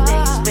 Making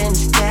niggas spend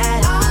this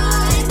cash.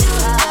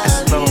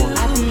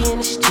 I be in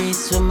the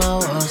streets with my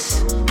horse.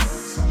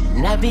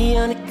 And I be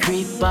on the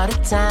creep all the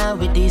time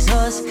with these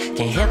hoes.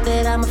 Can't help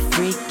that I'm a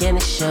freak and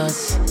it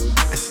shows.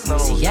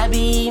 See, I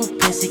be eating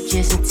pussy,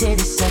 kissing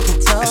titties,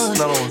 sucking toes.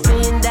 $1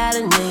 million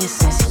nigga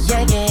since a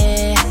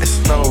youngin'.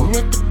 And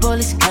if the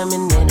police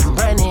coming, then I'm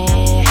running.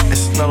 And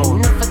if I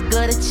go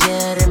to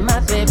jail, then my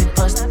baby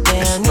posted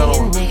down.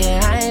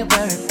 Nigga, I ain't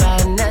worried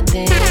about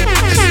nothing.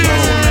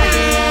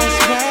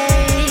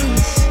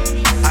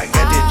 I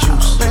got that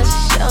juice.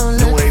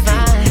 No AP.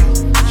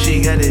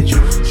 She got that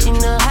juice. She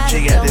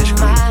got that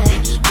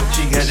squeeze.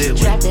 She got that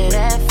whip.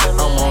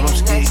 I'm on them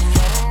skis.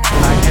 I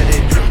got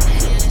that drip.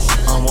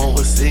 I'm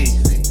overseas.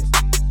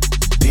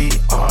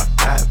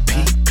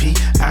 DRIPPING.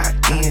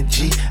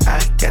 I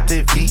got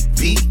that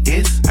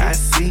VVSICE.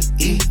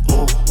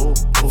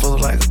 Feel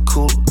like a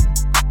cooler.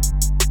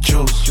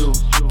 Juice.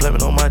 Blame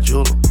it on my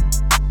jeweler.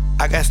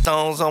 I got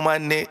stones on my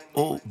neck,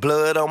 ooh,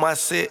 blood on my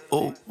set,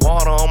 ooh,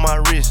 water on my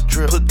wrist,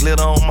 drip, put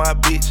glitter on my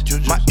bitch.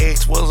 My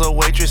ex was a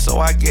waitress, so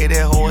I gave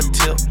that hoe a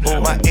tip. Ooh,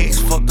 my ex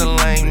fucked a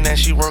lame, now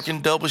she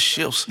working double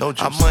shifts. No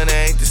juice. Our money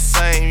ain't the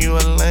same, you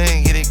a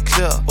lame, get it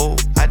clear. Ooh,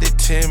 I did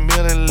 10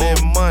 million,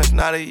 11 months,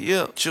 not a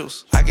year.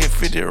 Juice. I get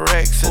 50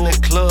 racks in the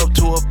club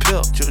to a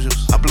pill.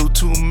 Juice. I blew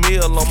 2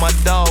 mil on my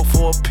dog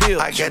for a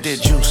pill. I got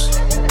that juice,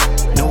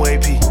 new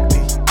AP.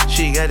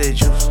 She got that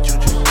juice.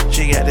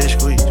 She got that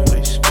squeeze.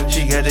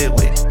 She got that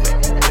wet.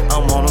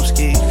 I'm on them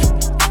skis.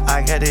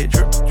 I got that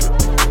drip.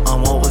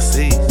 I'm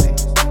overseas.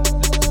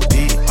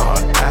 DRIPPING.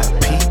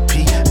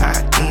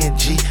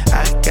 I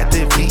got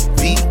that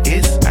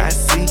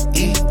VVSICE.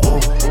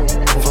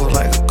 Feel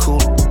like a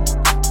cooler.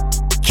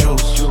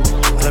 Juice.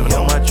 Let me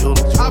know my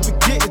jewelry. I been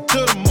getting to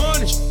the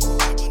money.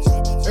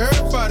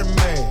 Everybody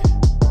mad.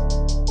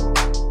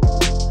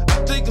 I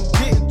think I'm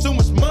getting too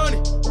much money.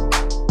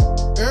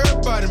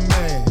 Everybody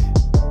mad.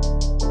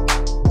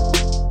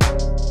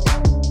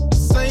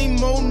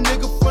 Same old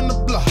nigga from the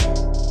block.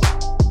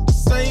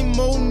 Same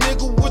old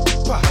nigga with the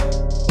pot.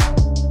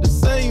 The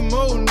same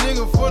old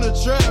nigga from the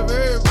trap.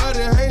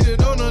 Everybody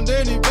hated on him,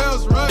 then he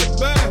bounced right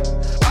back.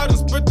 I done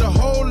spent a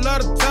whole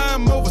lot of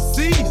time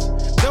overseas.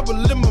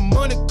 Doubling my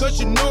money cause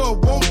you know I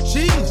want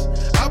cheese.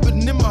 I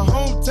been in my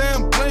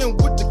hometown playing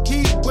with the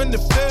keys when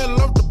it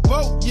fell off the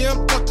boat. Yeah,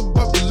 I'm talking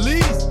about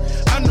Belize.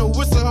 I know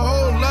it's a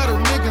whole lot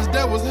of niggas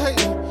that was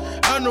hating.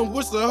 I know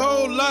it's a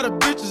whole lot of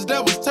bitches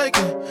that was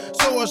taken.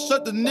 So I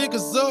shut the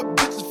niggas up,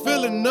 bitches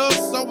feeling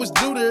us. Always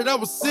knew that I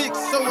was sick,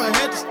 so I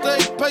had to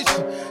stay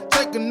patient.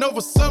 Taking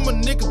over summer,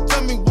 nigga,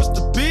 tell me what's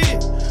the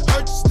bid.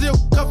 Heard you still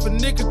cuffing,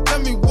 nigga, tell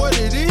me what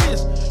it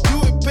is.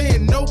 You ain't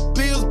paying no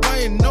bills,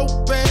 buying no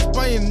bags,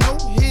 buying no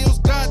heels.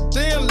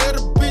 Goddamn, let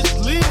a bitch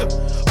live.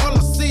 All I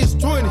see is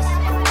 20s,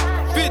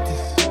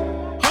 50s,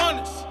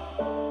 100s.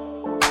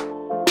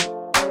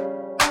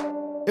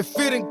 If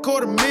it ain't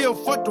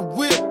 $250,000, fuck the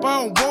whip.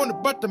 I don't want it,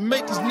 about to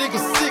make these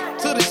niggas sick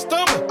to the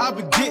stomach. I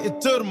been getting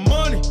to the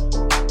money.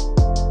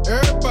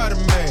 Everybody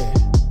mad.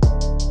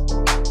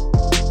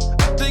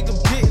 I think I'm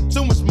getting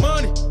too much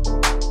money.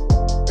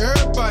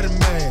 Everybody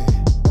mad.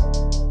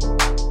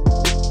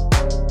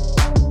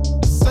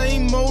 The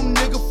same old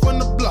nigga from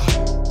the block.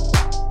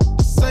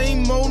 The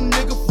same old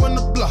nigga from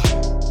the block.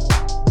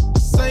 The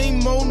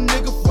same old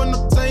nigga from the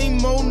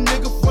same old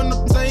nigga from the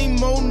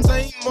same old,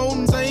 same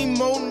old,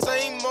 same old,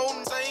 same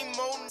old, same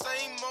old,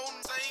 same old,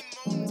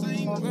 same old,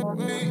 same old.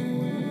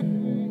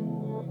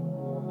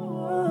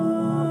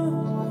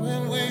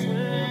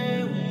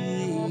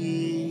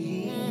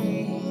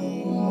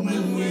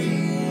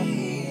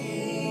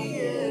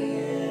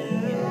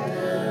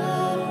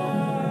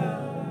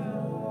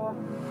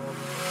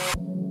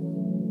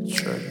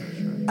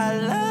 I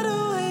love the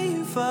way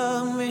you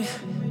fuck me.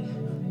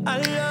 I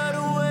love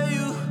the way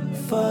you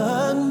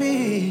fuck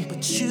me.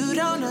 But you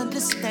don't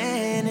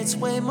understand, it's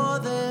way more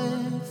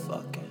than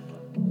fucking.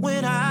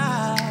 When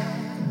I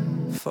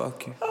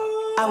fuck you,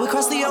 I would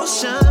cross the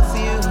ocean for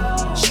you,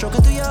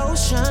 stroking through your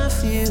ocean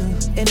for you,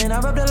 and then I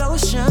rub the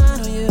lotion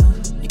on you.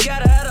 You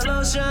gotta have the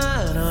lotion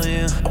on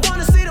you. I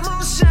wanna see the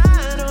moon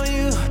shine on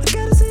you. I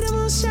gotta see the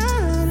moon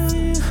shine on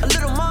you. A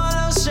little more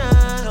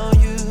lotion on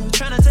you.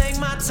 Tryna take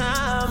my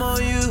time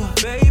on you.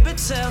 Baby,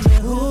 tell me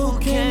who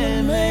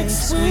can make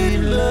sweet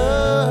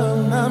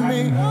love? Not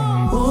me.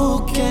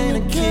 Who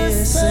can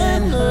kiss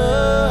and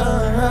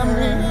love? Not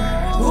me.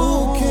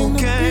 Who came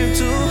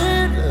to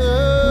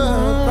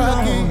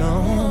rock it?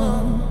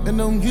 And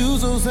don't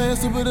use those hands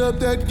to put up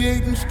that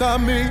gate and stop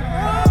me.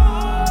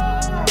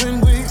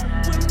 When we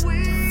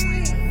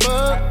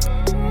fuck,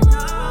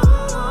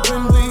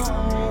 when we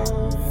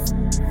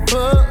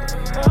fuck,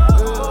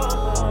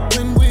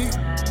 when we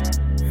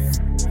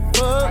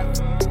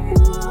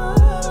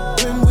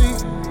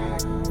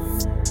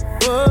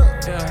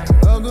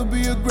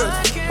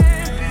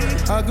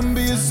can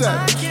be a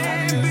savage.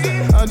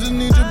 I just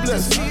need your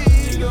blessing.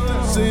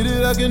 Say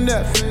that I can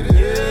never.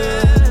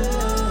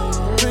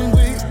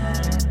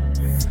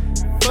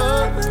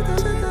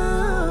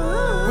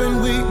 When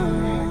we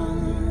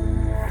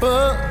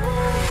fuck,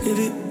 did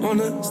it on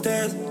the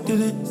stairs,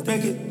 did it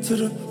stack it to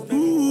the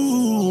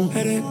room.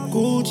 Had that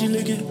Gucci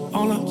licking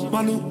all of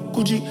my new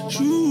Gucci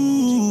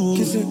shoes.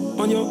 Kissing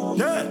on your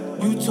neck,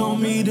 you told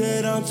me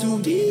that I'm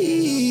too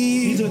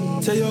deep. To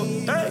tell your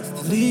ex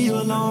to leave you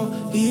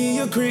alone in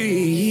your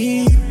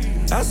crib.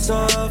 I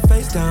saw her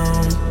face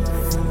down,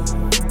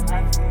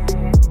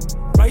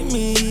 write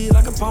me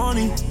like a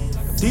pony.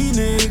 These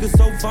niggas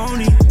so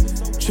phony,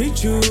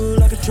 treat you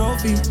like a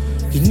trophy.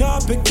 You know I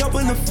picked up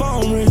when the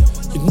phone ring.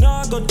 You know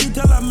I go deep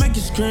till I make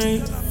you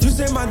scream. You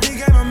say my dick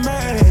ain't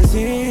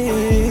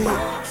amazing.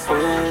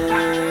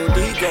 Oh,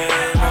 dick game,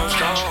 I'm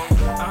strong.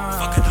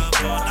 Fuck it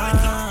up all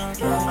night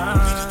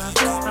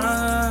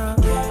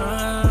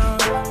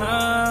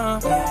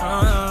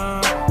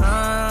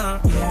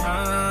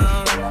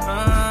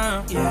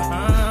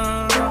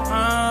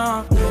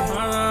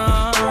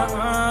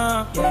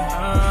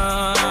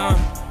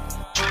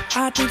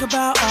I think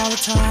about all the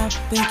time,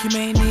 think you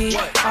may need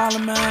all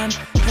of mine.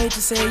 Hate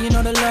to say, you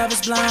know the love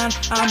is blind.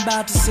 I'm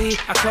about to see,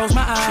 I close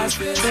my eyes,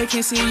 they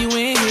can't see you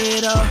in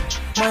here though.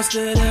 Most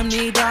of them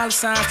need dollar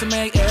signs to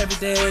make every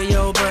day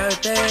your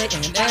birthday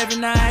and every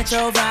night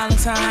your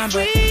Valentine.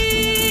 But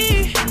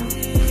we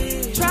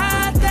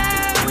tried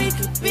that we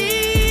could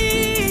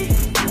be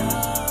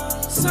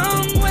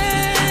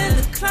somewhere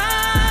the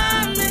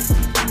climate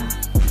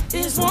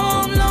is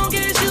warm long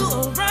as you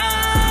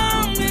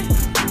around me.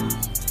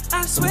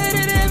 I swear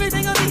that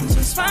everything will be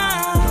just fine.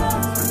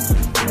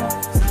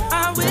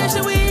 I wish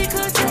that we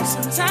could take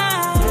some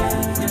time.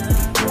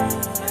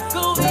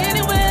 Go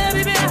anywhere,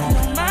 baby, I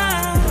don't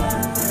mind.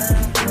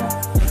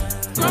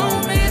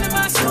 Grown man in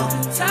my suit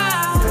and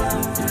tie.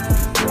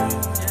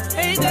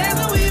 Hey, there's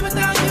no we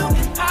without you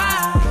and I.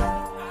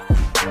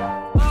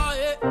 Oh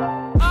yeah,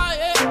 oh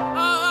yeah,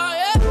 oh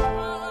yeah.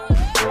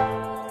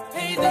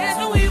 Hey, there's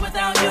no we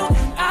without you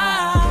and I.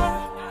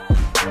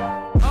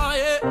 Oh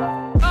yeah,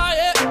 oh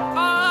yeah,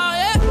 oh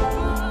yeah.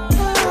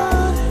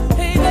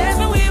 Hey, there's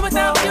no we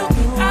without you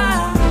and I.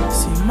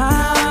 See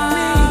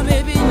my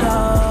baby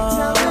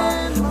know,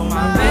 when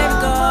my baby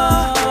go,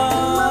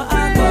 I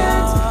go.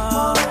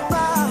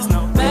 There's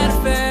no better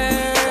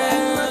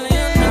feeling,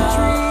 you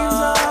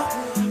know,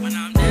 when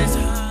I'm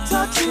dancing,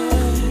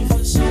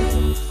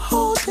 Touching,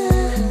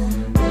 holding,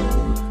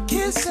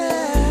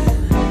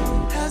 kissing,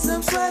 as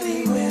I'm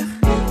sweating with,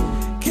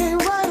 came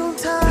right on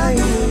time.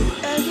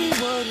 Every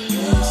word in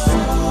this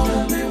song,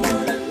 every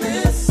word in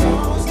this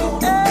song's gonna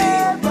be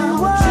about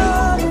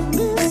you.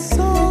 This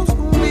song's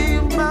gonna be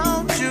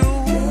about you.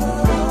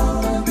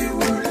 Every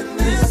word in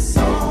this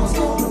song's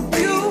gonna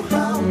be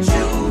about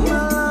you.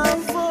 My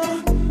love for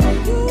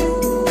you.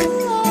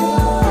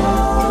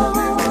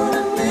 Every word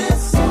in this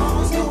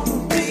song's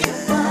gonna be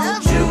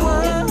about you.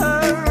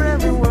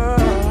 Every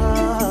word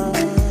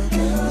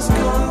is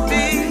gonna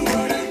be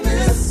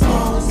this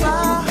song's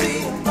gonna be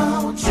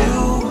about you.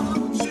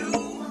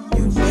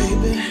 You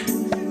baby,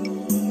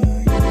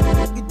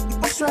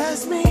 you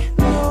stress me.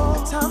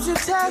 At times you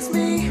test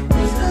me,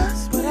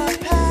 but I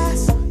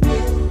pass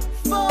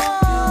for.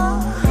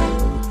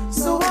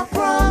 So I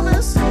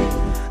promise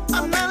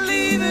I'm not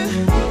leaving.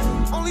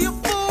 Only a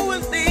fool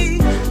with me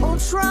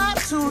won't try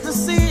to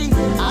deceive.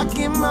 I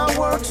give my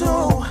word to.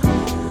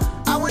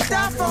 I would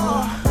die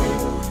for.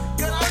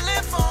 Girl, I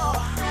live for.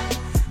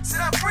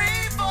 Said I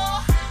breathe for.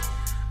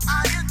 I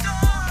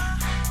adore.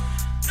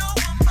 No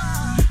one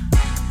but.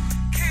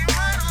 Came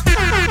right on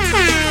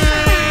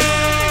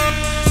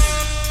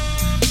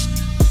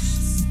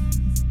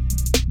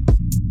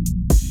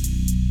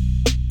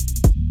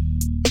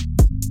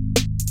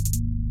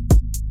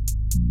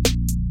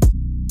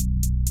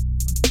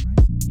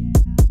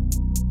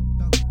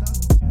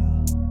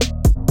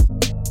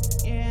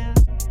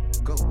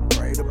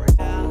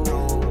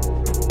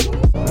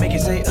make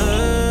it say,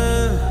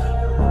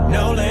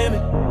 no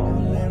limit.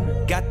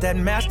 Got that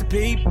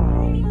masterpiece,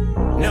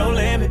 no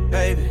limit,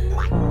 baby.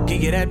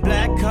 Give you that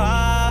black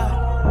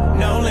card,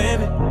 no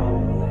limit.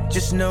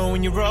 Just know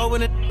when you roll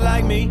with it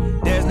like me,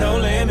 there's no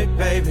limit,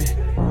 baby.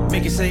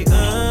 Make it say,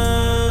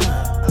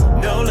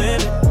 no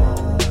limit.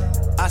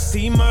 I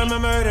see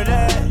murder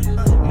that,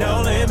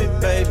 no limit,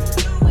 baby.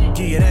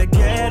 Give you that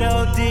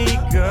ghetto D,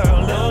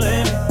 girl, no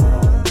limit.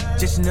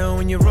 Just know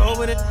when you roll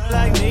with it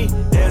like me,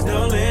 there's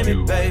no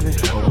limit, baby.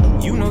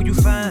 You know you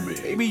fine,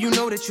 baby, you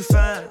know that you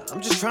fine.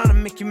 I'm just trying to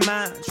make you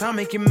mine, trying to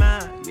make you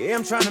mine. Yeah,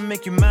 I'm trying to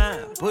make you mine.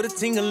 Put a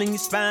tingle in your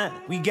spine.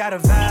 We got a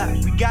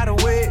vibe, we got a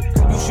way.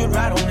 You should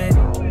ride on it.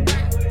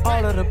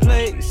 All of the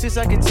places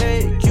I can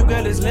take you,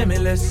 girl, is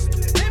limitless.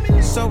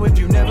 So if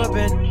you've never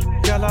been,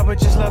 girl, I would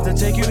just love to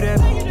take you there.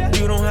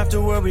 You don't have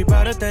to worry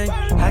about a thing.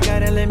 I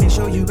gotta let me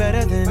show you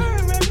better than.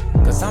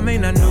 Cause I may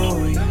not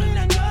know you,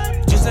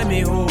 just let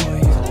me hold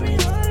you.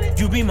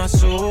 You be my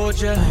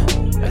soldier,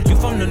 like you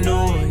from the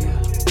north.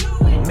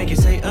 Make it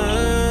say,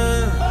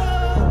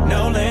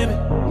 no limit.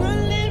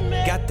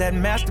 Got that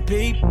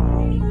masterpiece.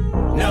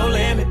 No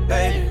limit,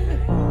 baby.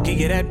 Give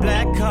you that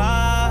black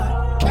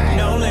card.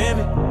 No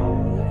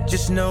limit.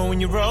 Just know when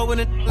you roll with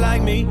it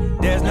like me,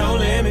 there's no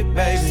limit,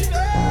 baby.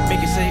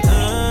 Make it say,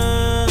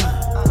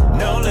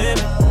 no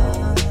limit.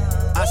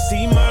 I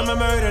see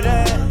murder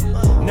that.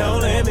 No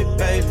limit,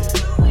 baby.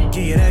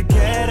 Give you that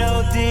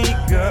ghetto D,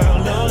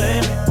 girl. No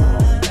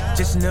limit.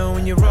 Just know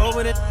when you roll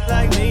with it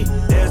like me,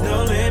 there's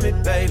no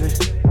limit, baby.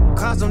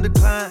 Cars on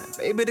decline,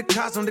 baby, the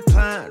cars on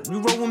decline. You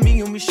roll with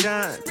me and we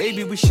shine,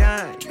 baby, we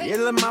shine. Yeah,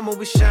 little mama,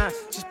 we shine.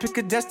 Just pick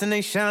a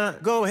destination.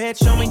 Go ahead,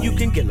 show me you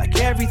can get like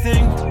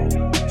everything.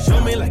 Show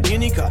me like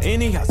any car,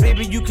 any house,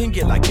 baby, you can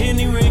get like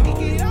any ring,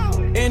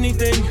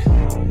 anything.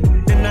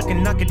 Then I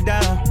can knock it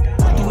down.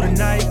 All through the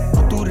night,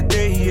 all through the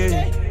day,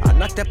 yeah. I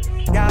knock that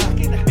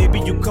out,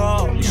 baby, you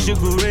call me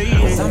Sugar Ray,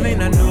 yeah. I may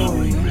not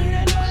know you,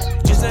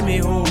 just let me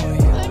hold you.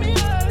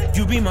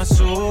 You be my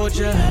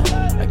soldier,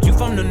 like you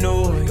from the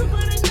north.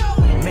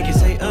 Make it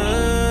say,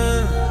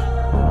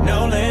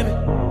 no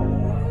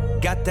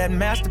limit. Got that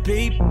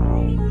masterpiece,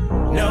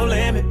 no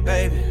limit,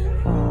 baby.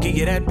 Give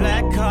you that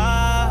black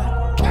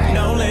card,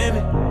 no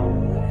limit.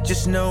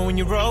 Just know when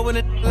you roll with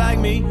it like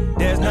me,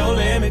 there's no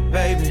limit,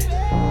 baby.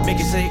 Make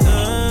it say,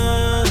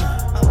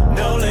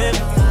 no limit.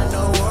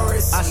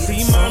 I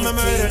see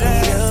murder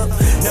that.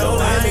 No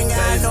limit, baby. I ain't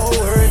got no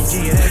words.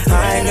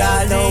 I ain't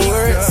got no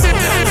words. I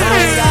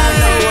ain't got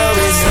no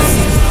worries.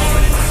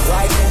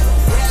 Right there,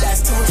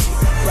 that's too shit.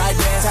 Right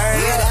there, turn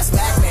it, that's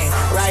back man.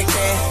 Right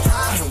there,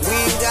 we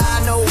ain't got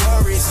no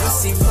worries. You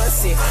see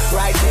pussy,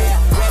 right there.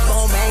 Red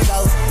bone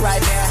mangoes,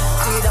 right there.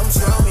 See them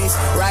shroomies,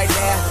 right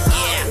there.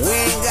 Yeah, we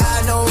ain't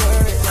got no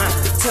worries.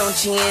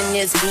 Tunchi in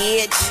this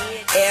bitch.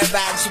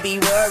 Everybody should be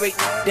worried.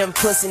 Them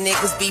pussy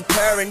niggas be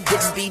purring.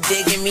 Bitches be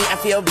digging me, I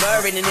feel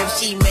buried. And if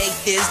she make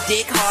this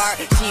dick hard,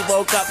 she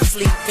woke up a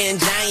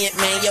sleeping giant.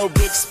 Man, yo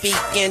bitch speak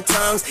in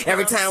tongues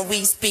every time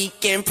we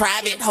speak in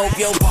private. Hope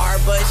your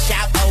barber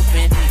shop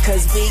open,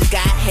 cause we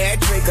got hair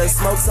triggers.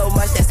 Smoke so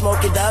much that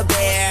smoke it the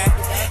bear.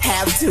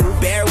 Have to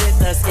bear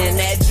with us in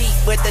that Jeep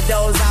with the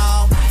doors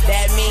off.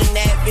 That mean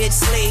that bitch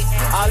sleep.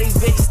 All these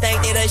bitches think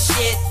they the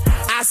shit.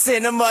 I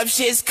send them up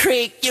Shit's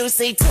Creek. You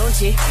see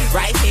Tunchi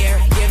right here,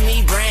 give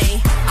me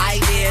brain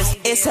ideas.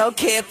 It's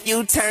okay if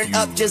you turn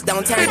up, just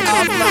don't turn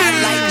off my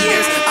light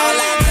years. All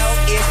I know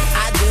is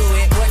I do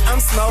it when I'm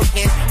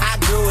smoking. I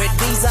grew it.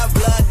 These are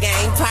blood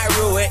gang,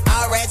 Pyruit.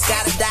 All rats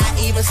gotta die,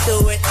 even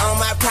Stewart.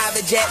 On my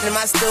private jet and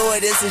my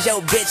steward. This is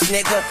your bitch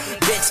nigga.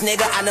 Bitch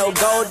nigga, I know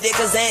gold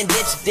diggers and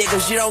ditch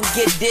diggers. You don't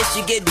get this,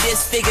 you get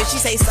disfigured. She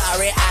say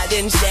sorry, I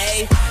didn't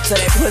shave. So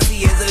that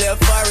pussy is a little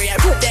furry. I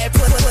put that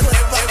pussy in the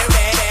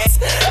ass.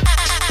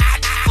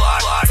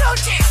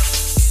 Don't you?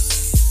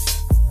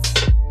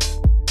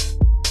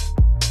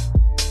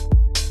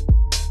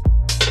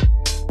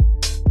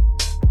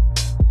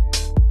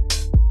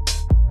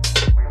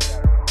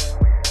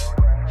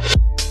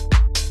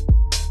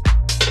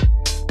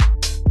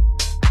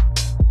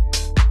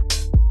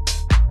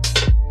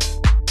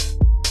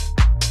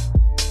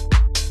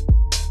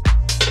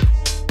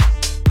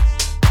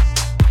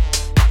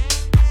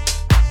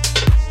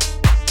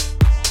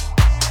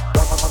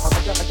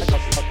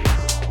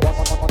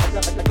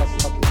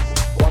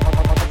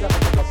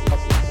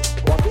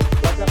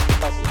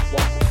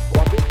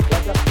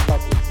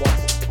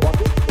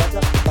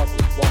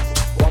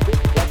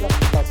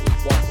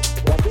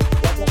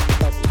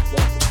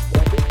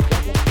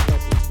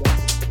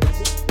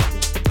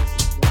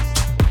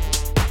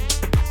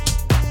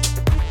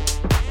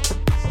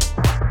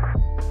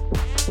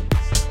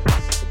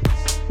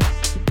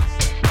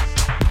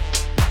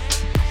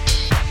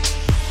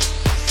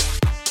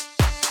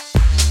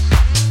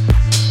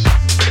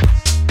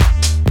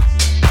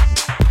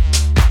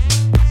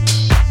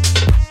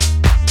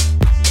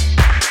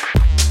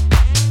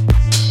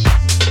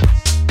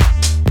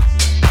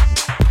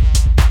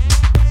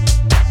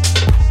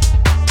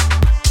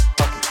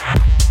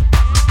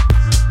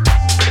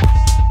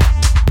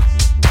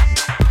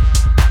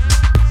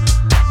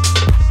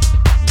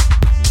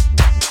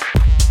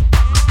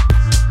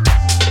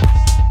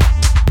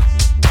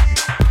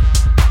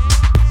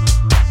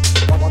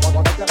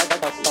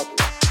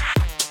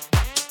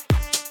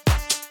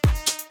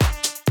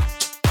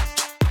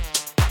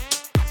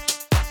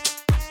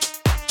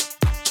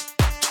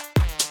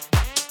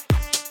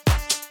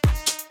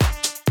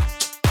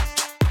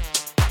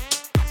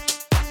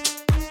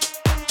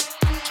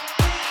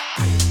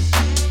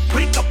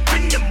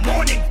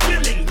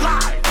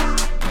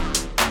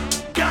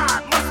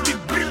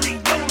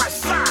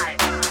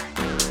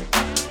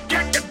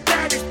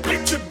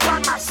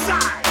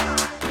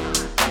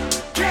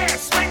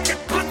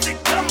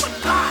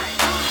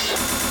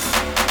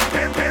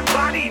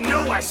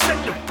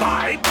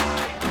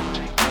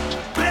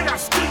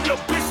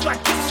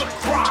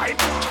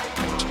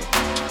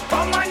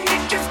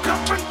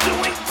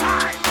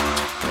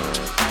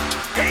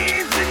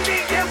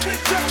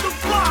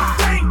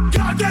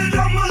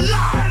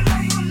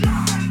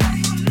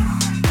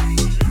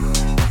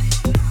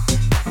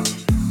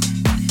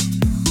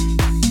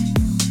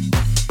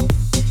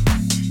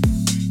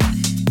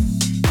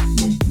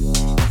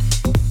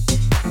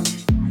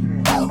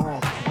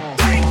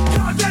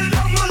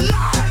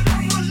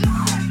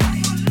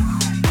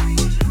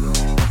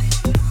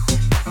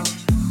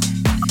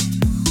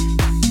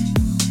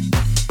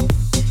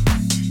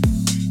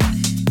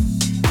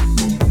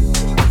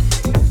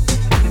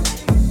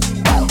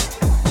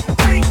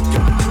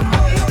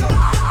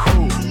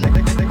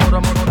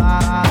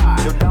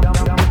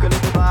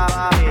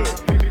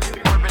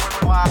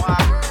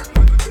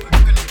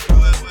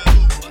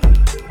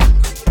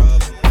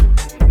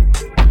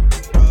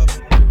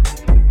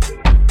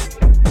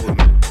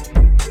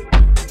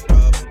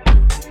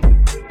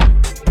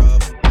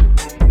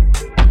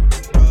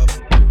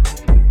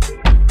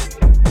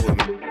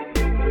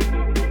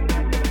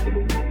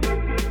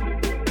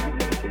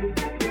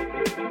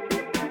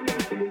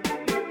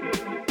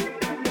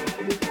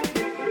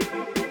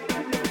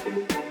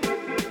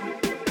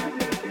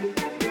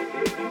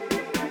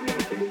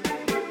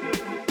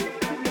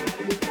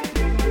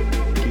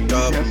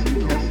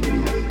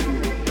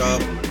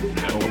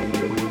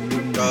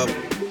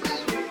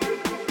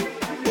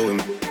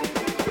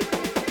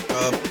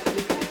 What we